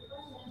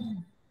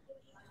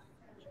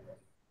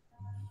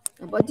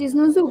 25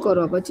 નું શું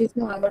કરો? 25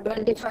 નું આગળ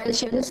 25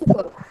 છે એને શું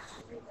કરો?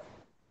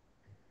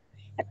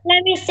 એટલે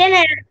મિસ છે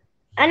ને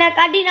આના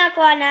કાઢી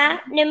નાખવાના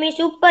ને મિસ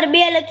ઉપર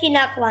 2 લખી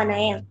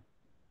નાખવાના એમ.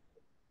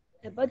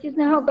 25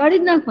 ને હાવ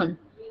કાઢી જ નાખવાનું.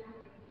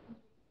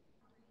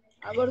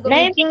 આગળ તો મેં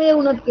નહીં ક્યાંય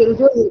એવું નથી કર્યું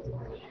જોયું.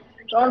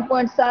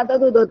 3.7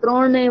 હતું તો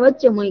 3 ને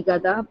વચ્ચે મૂક્યા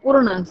હતા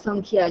પૂર્ણાંક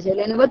સંખ્યા છે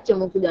એટલે એને વચ્ચે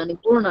મૂકી દેવાની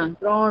પૂર્ણાંક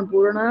 3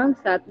 પૂર્ણાંક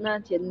 7 ના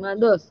છેદમાં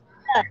 10.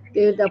 તે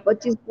રીતે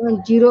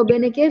 25.02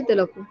 ને કેવી રીતે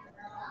લખું?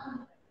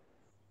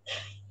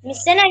 મિસ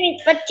છે ને મિસ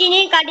 25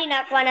 નહીં કાઢી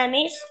નાખવાના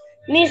મિસ.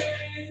 મિસ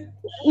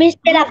મિસ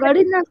હાવ પેલા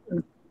કાઢી જ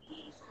નાખવાનું.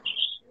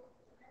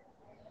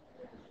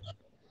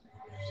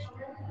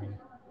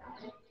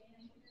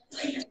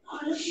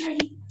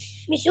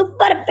 મિસ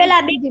ઉપર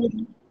પેલા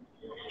 2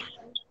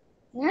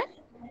 હે?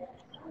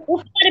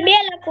 ઉપર 2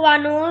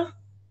 લખવાનું.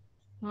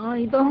 હા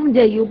ઈ તો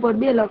સમજાય ગયું ઉપર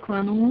 2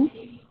 લખવાનું.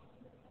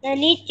 ને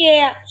નીચે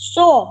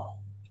 100.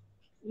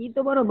 ઈ તો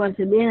બરોબર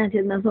છે 2 ના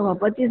છેદમાં 100 માં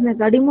 25 ને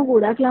કાઢી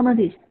મૂકવું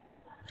દાખલામાંથી.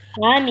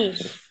 હા મિસ.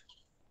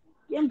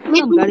 કેમ શું મિસ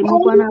કામ કાઢી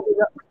મૂકવાના?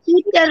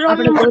 ટીચર રોલ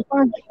આપણે નંબર કોઈ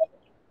પણ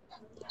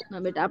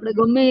ના બેટા આપણે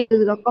ગમે એ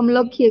રકમ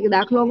લખીએ કે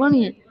દાખલો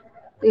ગણીએ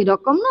તો એ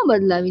રકમ ના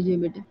બદલાવી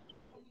જોઈએ બેટા.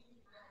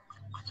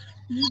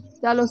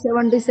 ચાલો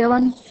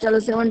 77 ચાલો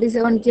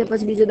 77 છે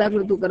પછી બીજો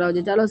દાખલો તું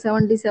કરાવજે ચાલો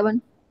 77.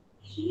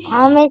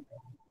 હા મિસ.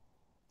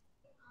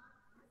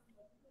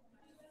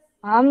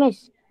 હા મિસ.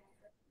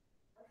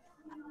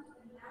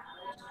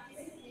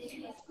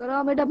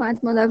 કરાવો બેટા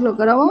પાંચમો દાખલો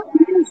કરાવો.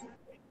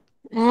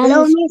 હા હેલો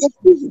મિસ.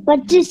 મિસ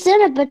 25 છે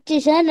ને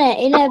 25 છે ને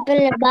એને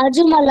પેલા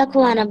બાજુમાં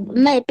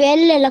લખવાના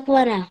પહેલે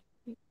લખવાના.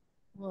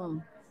 હા.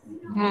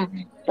 હા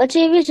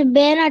પછી મિસ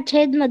 2 ના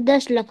છેદમાં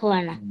 10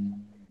 લખવાના.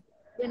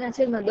 2 ના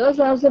છેદમાં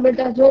 10 આવશે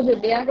બેટા. જોજો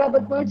 2 આંકડા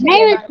પર પહોંચે એટલે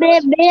નહીં એક મિસ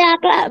આંકડો છે. બે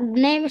આંકડા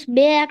નહીં મિસ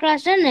બે આંકડા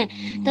છે ને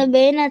તો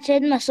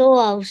 2/100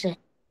 આવશે.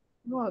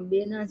 હા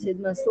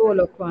 2/100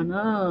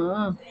 લખવાના.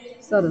 હા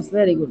સરસ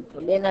વેરી ગુડ. તો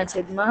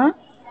 2/100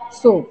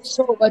 100.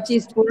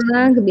 25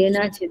 પૂર્ણાંક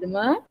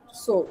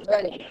 2/100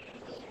 વેરી ગુડ.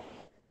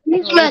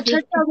 મિસ હવે મેં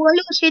છઠ્ઠા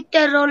બોલું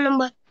 70 રોલ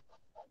નંબર.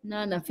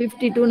 ના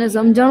 52 ને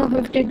સમજાણું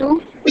 52.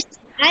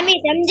 હા મિસ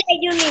સમજાઈ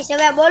ગયું મિસ.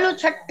 હવે બોલું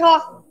છઠ્ઠો.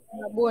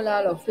 બોલ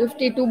હાલો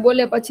 52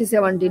 બોલે પછી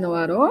 70 નો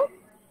વારો.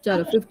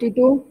 ચાલો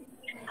 52.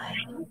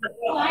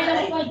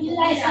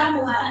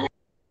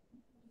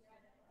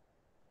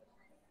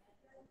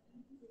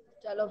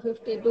 ચાલો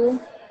 52.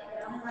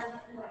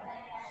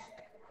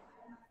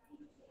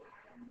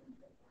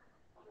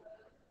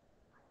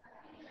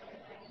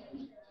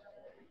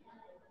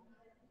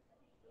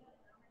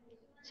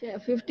 છે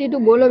 52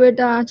 બોલો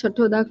બેટા.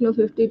 છઠ્ઠો દાખલો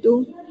 52.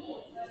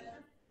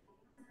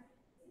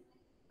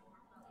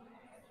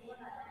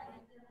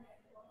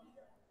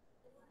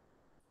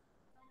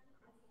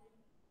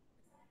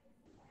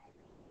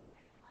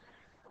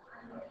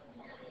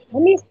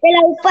 મિસ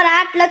પેલા ઉપર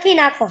 8 લખી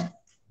નાખો.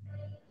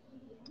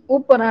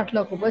 ઉપર 8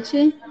 લખો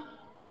પછી.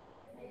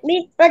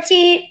 મિસ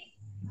પછી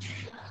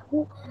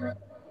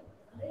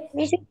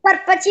મિસ ઉપર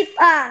પછી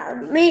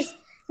મિસ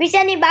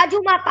વિષયની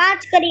બાજુમાં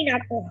 5 કરી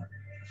નાખો.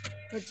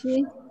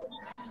 પછી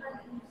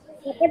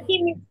પછી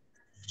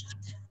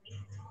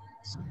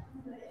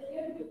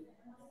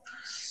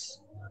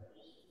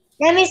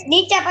મિસ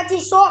નીચે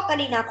પછી 100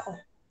 કરી નાખો.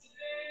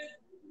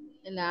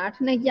 એટલે 8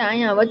 ને ક્યાં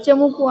અહીંયા વચ્ચે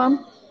મૂકવું આમ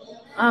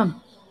આમ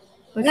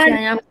પછી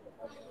અહીંયા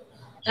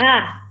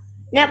હા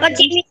ને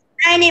પછી મિસ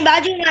એની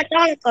બાજુમાં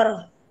 3 કરો.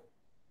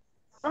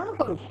 3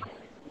 કરું.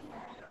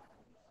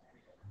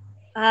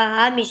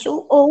 હા મિસ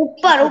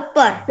ઉપર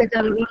ઉપર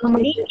ચાલો રોલ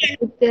નંબર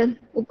 70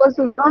 ઉપર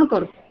શું 3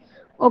 કરું.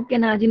 ઓકે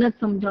ના હજી નથી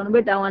સમજાણું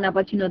બેટા. આના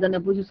પછી નો તને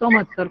પૂછું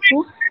સમજ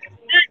સરખું.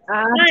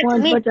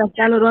 8.50.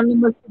 ચાલો રોલ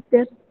નંબર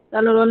 70.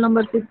 ચાલો રોલ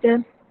નંબર 70.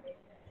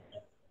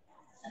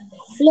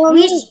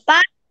 મિસ 5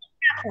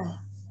 નાખો.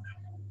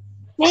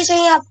 મિસ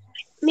અહીંયા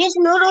મિસ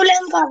નુરુલ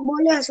અંકલ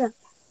બોલે છે.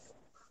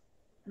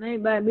 નહીં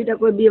બા બેટા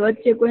કોઈ બી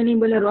વચ્ચે કોઈ નહીં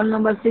બોલે. Roll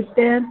number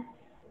 70.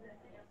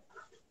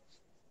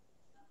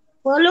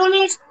 બોલો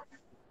મિસ.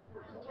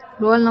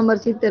 રોલ નંબર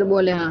 70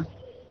 બોલે. હા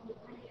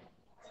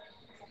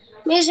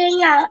મિસ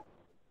અહીંયા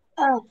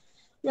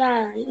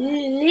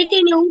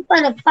લીટીની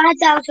ઉપર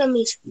 5 આવશે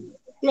મિસ.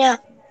 ને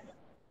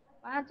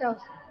 5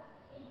 આવશે.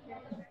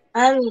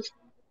 હા મિસ.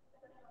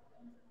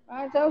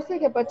 5 આવશે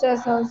કે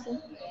 50 આવશે.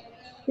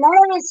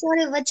 ના મિસ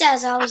સોરી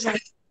 50 આવશે.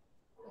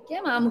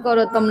 કેમ આમ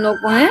કરો તમે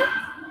લોકો હે.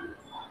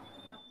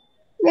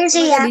 મિસ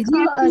તમે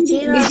અહીંયા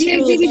બીજી જીરો બીજી છે ને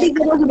એક્ટિવિટી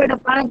કરો છો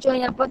બેટા. 5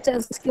 અહીંયા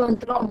 50 કયો ને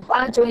 3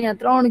 5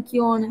 અહીંયા 3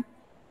 કયો ને.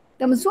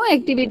 તમે શું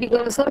એક્ટિવિટી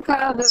કરો.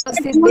 સરખા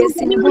વ્યવસ્થિત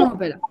બેસીને ભણો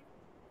પેલા.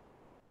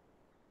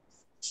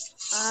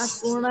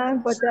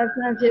 8.50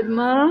 ના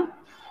છેદમાં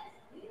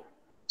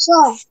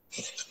 100.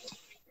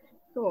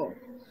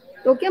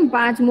 તો કેમ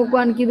 5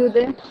 મૂકવાનું કીધું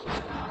તે.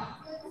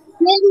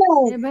 મિસ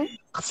હે ભાઈ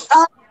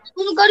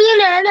હું કર્યું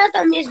ને એને તો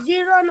મિસ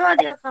જીરો નો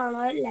દેખાણો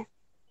એટલે.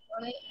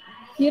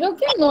 હીરો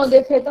કેમ નો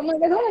દેખાય.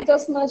 તમારે થોડા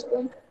ચશ્મા જ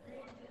કોઈ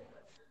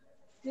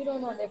હીરો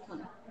નો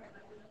દેખાય.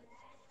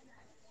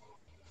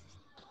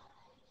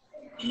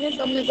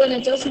 તમને કોઈને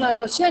ચશ્મા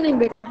છે નહીં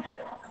બેટા.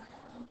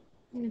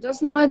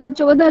 ચશ્મા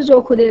વધારે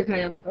ચોખ્ખું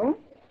દેખાય એમ તો.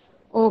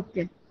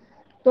 ઓકે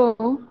તો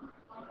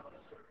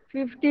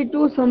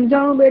 52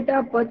 સમજાણું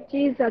બેટા.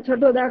 25 આ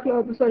છઠ્ઠો દાખલો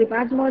સોરી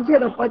 5મો છે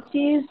તો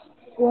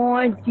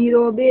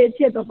 25.02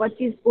 છે તો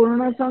 25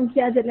 પૂર્ણ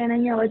સંખ્યા છે એટલે એને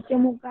અહીંયા વચ્ચે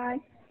મુકાય.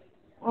 હા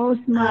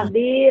કૌંસમાં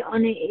 2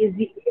 અને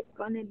 1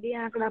 અને 2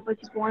 આંકડા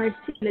પછી પોઈન્ટ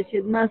છે એટલે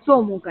છેદમાં 100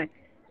 મુકાય.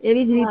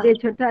 એવી જ હા રીતે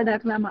છઠ્ઠા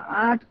દાખલામાં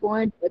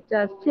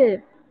 8.50 છે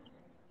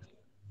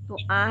તો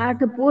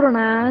 8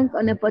 પૂર્ણાંક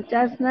અને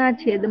 50 ના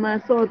છેદમાં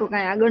 100 તો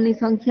કઈ આગળની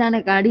સંખ્યાને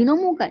કાઢી ન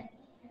મુકાય.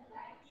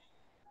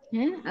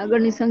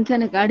 આગળની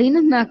સંખ્યાને કાઢી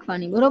નથી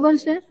નાખવાની. બરોબર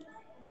છે.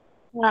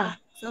 હા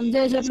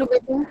સમજાય છે એટલું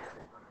બધું.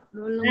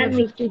 રોલ હા નંબર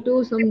મિસ.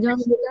 52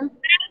 સમજાણું બેટા.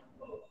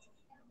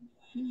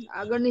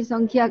 આગળની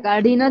સંખ્યા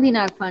કાઢી નથી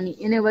નાખવાની.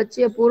 એને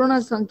વચ્ચે પૂર્ણ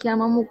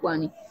સંખ્યામાં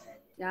મૂકવાની.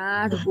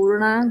 8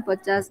 પૂર્ણાંક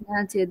 50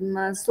 ના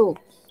છેદમાં 100.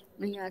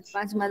 અહીંયા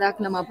 5મા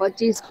દાખલામાં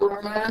 25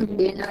 પૂર્ણાંક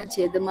 2 ના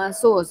છેદમાં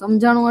 100.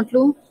 સમજાણું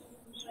આટલું.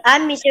 હા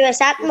મિસ હવે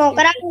 7મો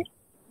કરાવો.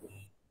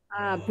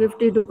 હા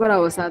 52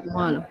 કરાવો 7મો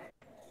હાલો.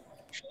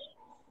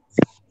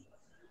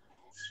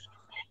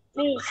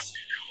 મિસ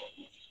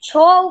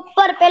 6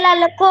 ઉપર પેલા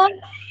લખો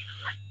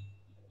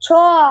 6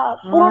 હા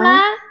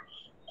પૂર્ણાંક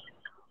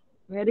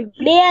વેરી ગુડ.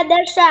 2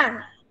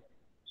 દશાંશ.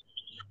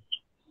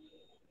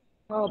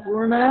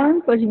 પૂર્ણાંક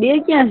પછી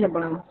 2 ક્યાં છે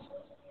પણ આમાં.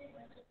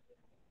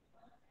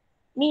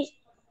 મિસ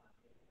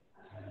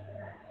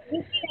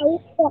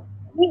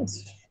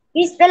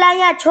મિસ પેલા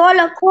અહીંયા 6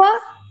 લખો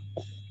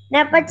ને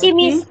પછી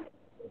મિસ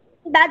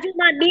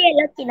બાજુમાં 2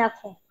 લખી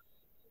નાખો.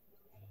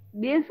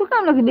 2 શું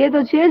કામ લખી. 2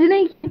 તો છે જ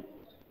નહીં.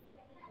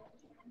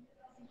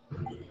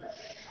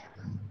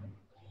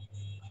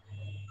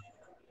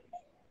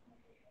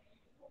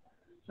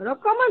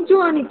 રકમ જ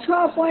જોવાની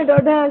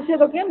 6.18 છે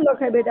તો કેમ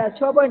લખાય બેટા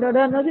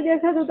 6.18 નથી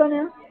દેખાતું તને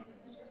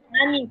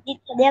આની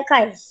ચિત્ર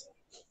દેખાય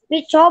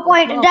મી તો 6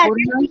 6.18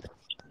 પૂર્ણાંક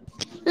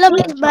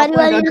મિસ મારી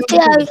વાત 6.18 નથી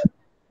નથી આવી. બેટા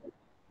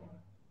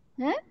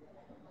હે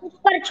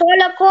ઉપર 6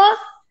 લખો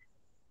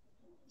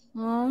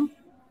હા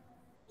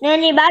ને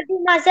એની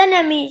બાજુમાં છે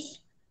ને મિસ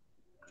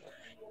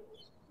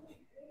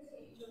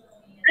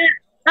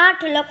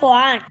 8 લખો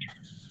 8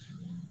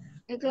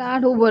 એકલા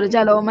 8 ઉપર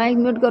ચાલો માઇક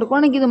મ્યુટ કર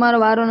કોણે કીધું મારો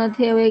વારો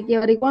નથી હવે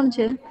કે વારી કોણ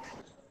છે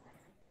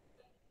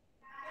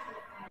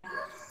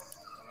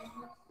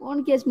કોણ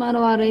કેસ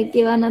મારો વારો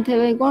કેવા નથી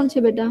હવે કોણ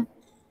છે બેટા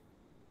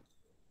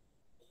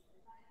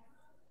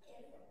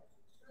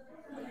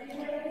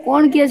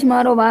કોણ કે છે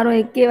મારો વારો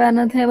એકે વાર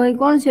ન થાય ભાઈ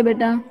કોણ છે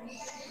બેટા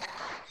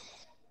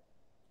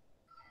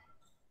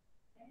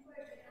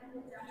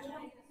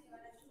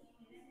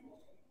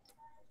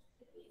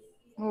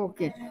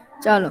ઓકે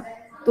ચાલો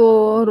તો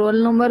રોલ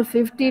નંબર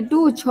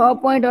 52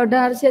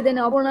 6.18 છે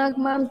તેને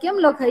અપૂર્ણાંકમાં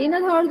કેમ લખાય એ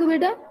નથી આવડતું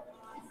બેટા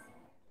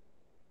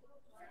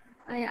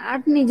અહીં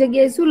 8 ની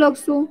જગ્યાએ શું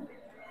લખશું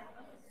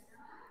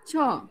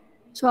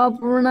 6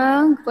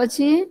 પૂર્ણાંક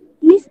પછી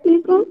મિસ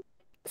લખો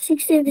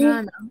 63.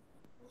 ના ના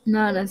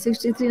ના ના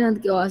 63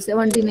 નથી કેવા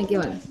 70 ને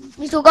કેવાય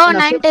મિસ હું કહું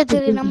અલા 93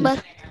 52 નંબર.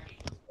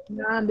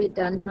 ના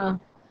બેટા ના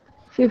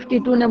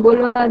 52 ને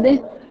બોલવા દે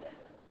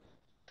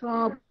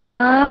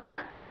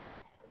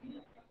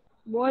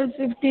બોલ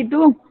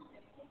 52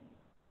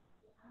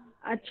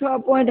 આ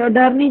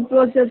 6.18 ની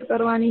પ્રોસેસ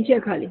કરવાની છે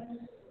ખાલી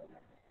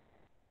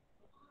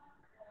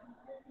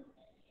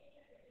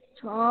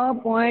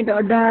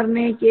 6.18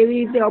 ને કેવી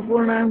રીતે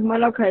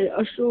અપૂર્ણાંકમાં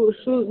લખાય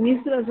શું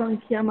મિશ્ર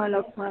સંખ્યામાં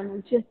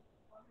લખવાનું છે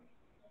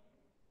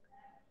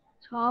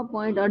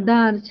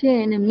 6.18 છે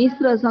એને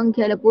મિશ્ર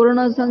સંખ્યા એટલે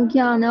પૂર્ણ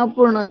સંખ્યા અને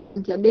અપૂર્ણ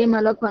સંખ્યા બે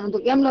માં લખવાનું તો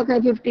કેમ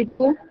લખાય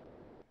 52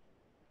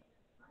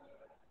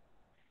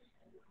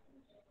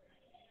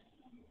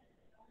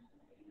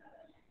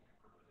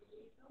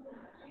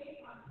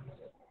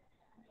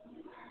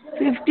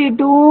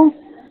 52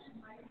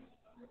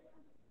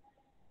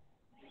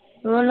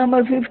 રોલ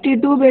નંબર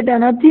 52 બેટા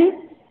નથી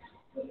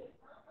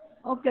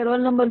ઓકે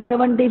રોલ નંબર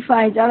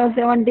 75 ચાલો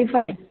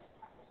 75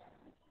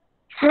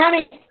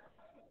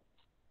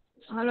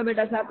 હાલો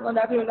બેટા સાતમો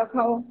દાખલો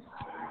લખાવો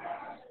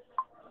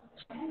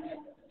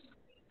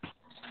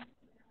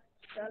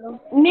ચાલો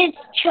મિસ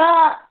 6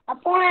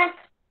 અપૂર્ણાંક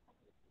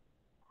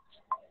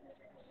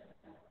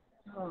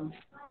હા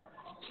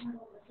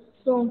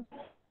શું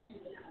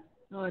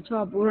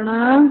 6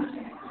 પૂર્ણાંક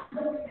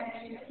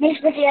મિસ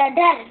પછી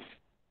 18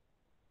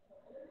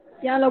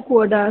 ક્યાં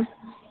લખું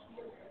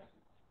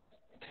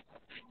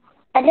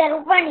 18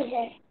 ઉપરની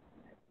છે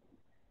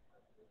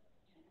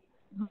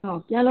હા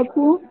ક્યાં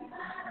લખું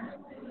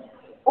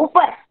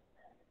ઉપર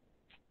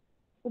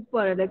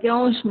ઉપર એટલે કે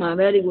અંશમાં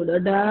વેરી ગુડ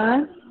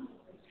 18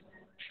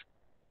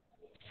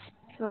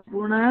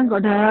 પૂર્ણાંક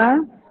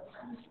 18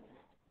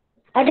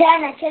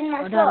 ના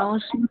છેદમાં 18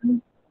 અંશમાં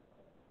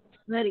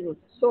વેરી ગુડ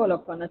 100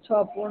 લખવાના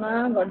 6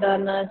 પૂર્ણાંક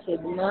 18 ના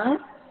છેદમાં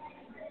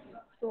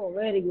 100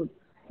 વેરી ગુડ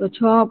તો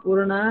 6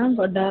 પૂર્ણાંક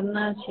 18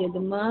 ના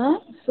છેદમાં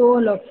 100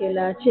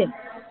 લખેલા છે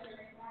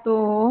તો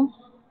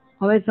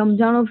હવે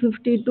સમજાણું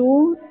 52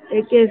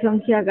 એકે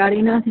સંખ્યા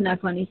કાઢી નથી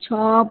નાખવાની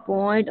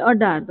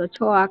 6.18 તો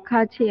 6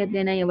 આખા છે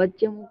તેને અહીંયા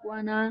વચ્ચે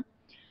મૂકવાના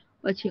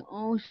પછી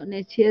અંશ અને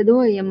છેદ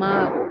હોય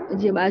એમાં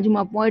જે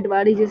બાજુમાં પોઈન્ટ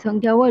વાળી જે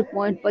સંખ્યા હોય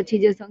પોઈન્ટ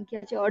પછી જે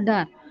સંખ્યા છે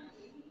 18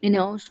 એને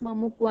અંશમાં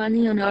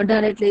મૂકવાની અને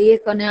 18 એટલે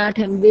 1 અને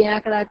 8 એમ બે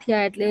આંકડા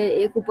થયા એટલે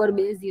એક ઉપર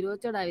 2 ઝીરો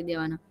ચડાવી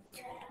દેવાના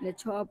એટલે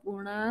 6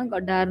 પૂર્ણાંક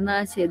 18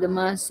 ના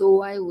છેદમાં 100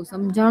 આવ્યું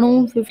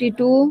સમજાણું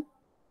 52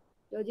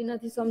 હજી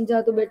નથી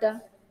સમજાતું બેટા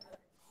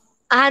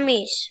હા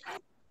મિસ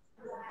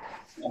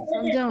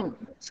સમજાણું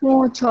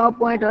શું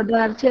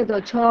 6.18 છે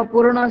તો 6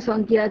 પૂર્ણ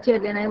સંખ્યા છે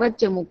તેને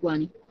વચ્ચે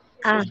મૂકવાની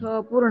તો હા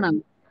 6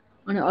 પૂર્ણાંક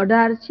અને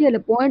 18 છે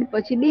એટલે પોઈન્ટ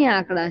પછી બે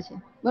આંકડા છે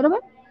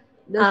બરોબર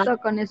હા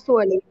દશક અને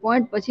 100 એટલે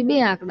પોઈન્ટ પછી બે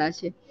આંકડા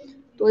છે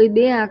તો એ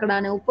બે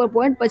આંકડાને ઉપર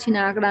પોઈન્ટ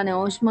પછીના આંકડાને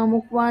અંશમાં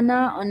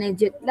મૂકવાના અને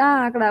જેટલા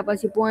આંકડા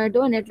પછી પોઈન્ટ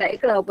હોય ને એટલા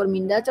એકડા ઉપર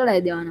મીંડા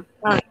ચડાવી દેવાના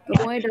હા તો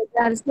પોઈન્ટ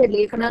 18 છે એટલે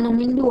એકડાનું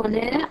મીંડું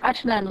અને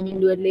આઠડાનું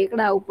મીંડું એટલે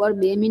એકડા ઉપર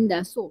બે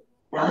મીંડા 100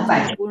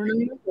 6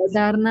 પૂર્ણાંક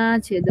 18 ના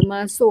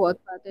છેદમાં 100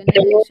 અથવા તેને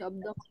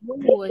શબ્દમાં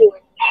બોલવું હોય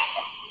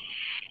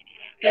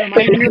ચલો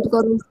માઇક મ્યુટ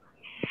કરો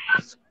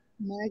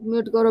માઇક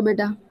મ્યુટ કરો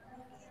બેટા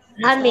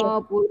હા 6 મિસ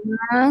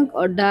પૂર્ણાંક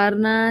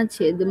 18 ના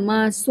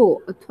છેદમાં 100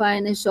 અથવા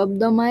એને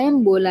શબ્દમાં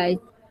એમ બોલાય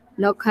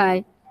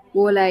લખાય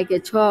બોલાય કે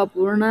 6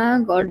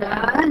 પૂર્ણાંક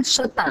 18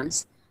 શતાંશ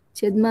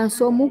છેદમાં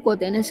 100 મૂકો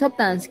તેને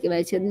શતાંશ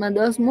કહેવાય છેદમાં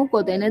 10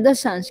 મૂકો તેને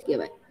દશાંશ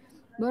કહેવાય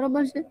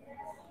બરોબર છે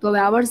તો હવે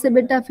આવડશે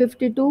બેટા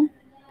 52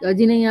 કે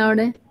હજી નહીં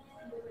આવડે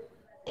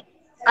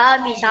હા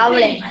મિસ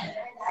આવડે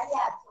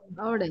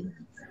આવડે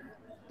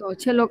તો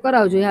છેલ્લો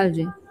કરાવજો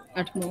હાલજે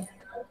આઠમો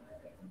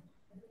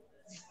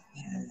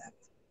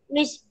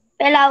મિસ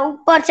પેલા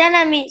ઉપર છે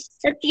ને મિસ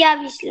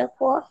 27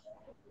 લખો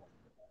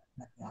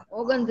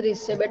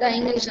 29 છે બેટા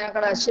ઇંગ્લિશ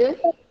આંકડા છે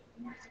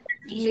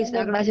ઇંગ્લિશ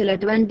આંકડા છે એટલે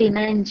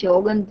 29 છે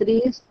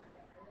 29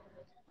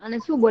 અને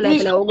શું બોલાય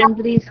પેલા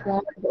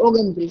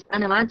 29.29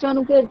 અને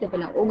વાંચવાનું કેવી રીતે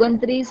પેલા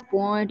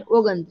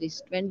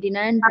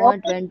 29.29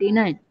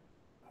 29.29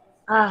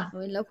 હા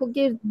હવે લખો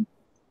કેવી રીતે?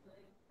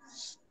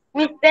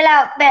 મિસ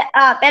પેલા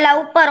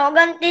ઉપર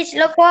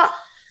 29 લખો.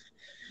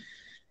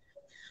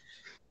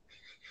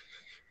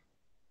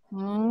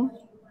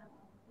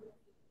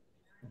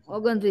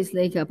 29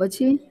 લખ્યા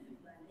પછી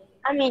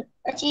અને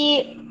પછી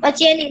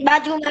એની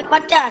બાજુમાં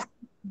 50.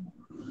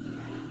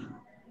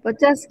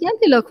 50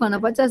 ક્યાંથી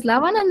લખવાના? 50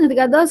 લાવવાના નથી,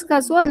 કે 10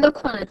 કા 100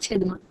 લખવાના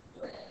છેદમાં.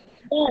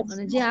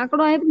 અને જે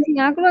આંકડો આપ્યો છે એ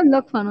આંકડો જ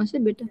લખવાનો છે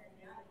બેટા.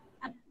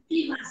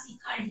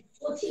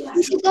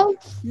 શું કહું?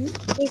 હમ?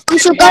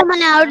 શું કહું?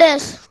 મને આવડે છે.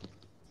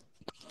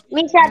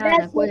 મિસ ના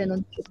ના કોઈ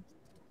નથી.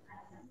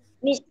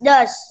 મિસ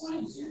 10.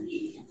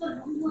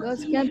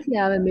 10 ક્યાંથી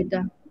આવે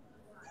બેટા?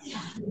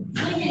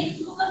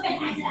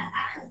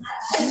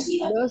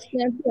 10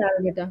 ક્યાંથી આવે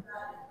બેટા?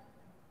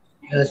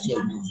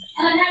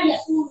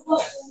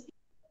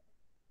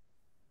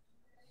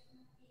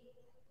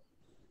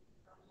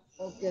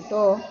 ઓકે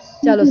તો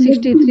ચાલો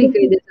 63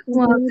 કહી દેજો. શું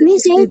આવશે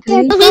મિસ એક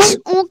 63? મિસ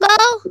હું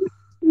કહું?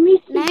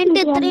 Miss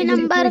 93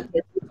 number 63.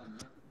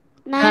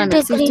 ના ના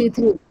 93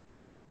 63.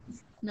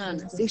 ના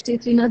ના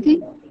 63 નથી.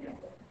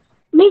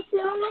 મિસ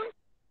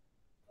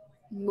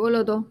બોલો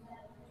તો.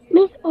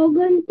 મિસ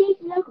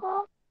 29 લખો.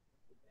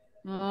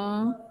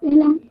 હા.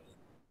 પેલા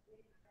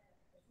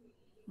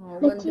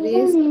પછી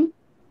હે 29. ને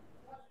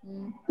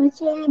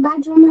પછી એની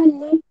બાજુમાં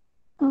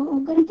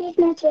 29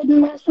 ના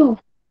છેદમાં 100.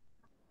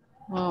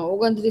 હા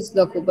 29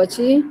 લખું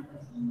પછી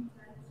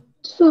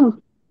 100.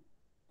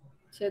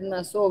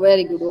 છેદમાં 100.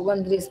 Very good.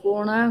 29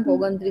 પૂર્ણાંક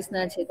 29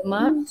 ના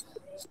છેદમાં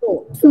 100.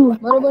 100.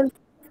 બરોબર.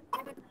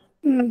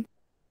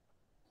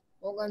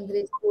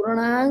 29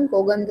 પૂર્ણાંક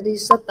 29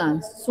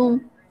 શતાંશ શું?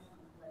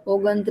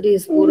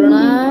 29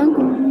 પૂર્ણાંક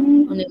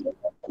અને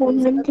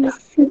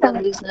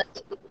 29 ના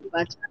છેદમાં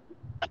પાછા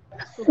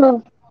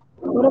 100.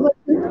 બરોબર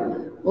છે.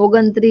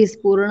 29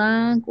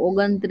 પૂર્ણાંક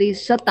 29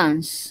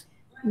 શતાંશ.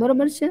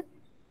 બરોબર છે.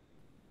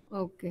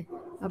 ઓકે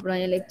આપડો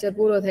અહીંયા લેક્ચર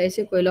પૂરો થાય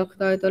છે. કોઈ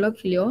લખતા હોય તો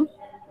લખી લ્યો.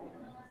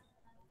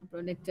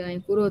 આપણો લેક્ચર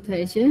અહીં પૂરો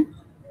થાય છે.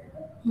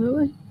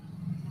 બરોબર.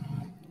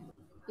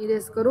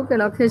 ઇરેઝ કરું કે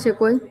લખે છે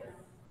કોઈ?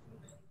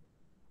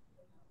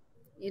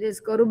 ઇરેઝ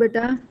કરું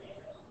બેટા?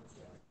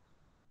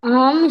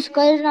 હા મિસ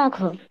કરી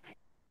નાખો.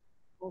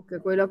 ઓકે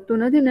કોઈ લખતું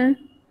નથી ને?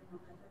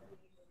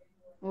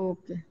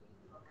 Okay.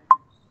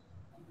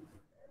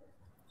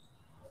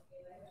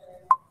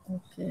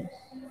 Okay.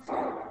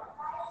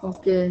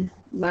 Okay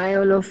bye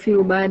all of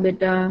you. By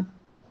બેટા.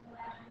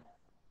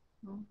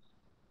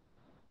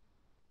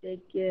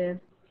 Take care.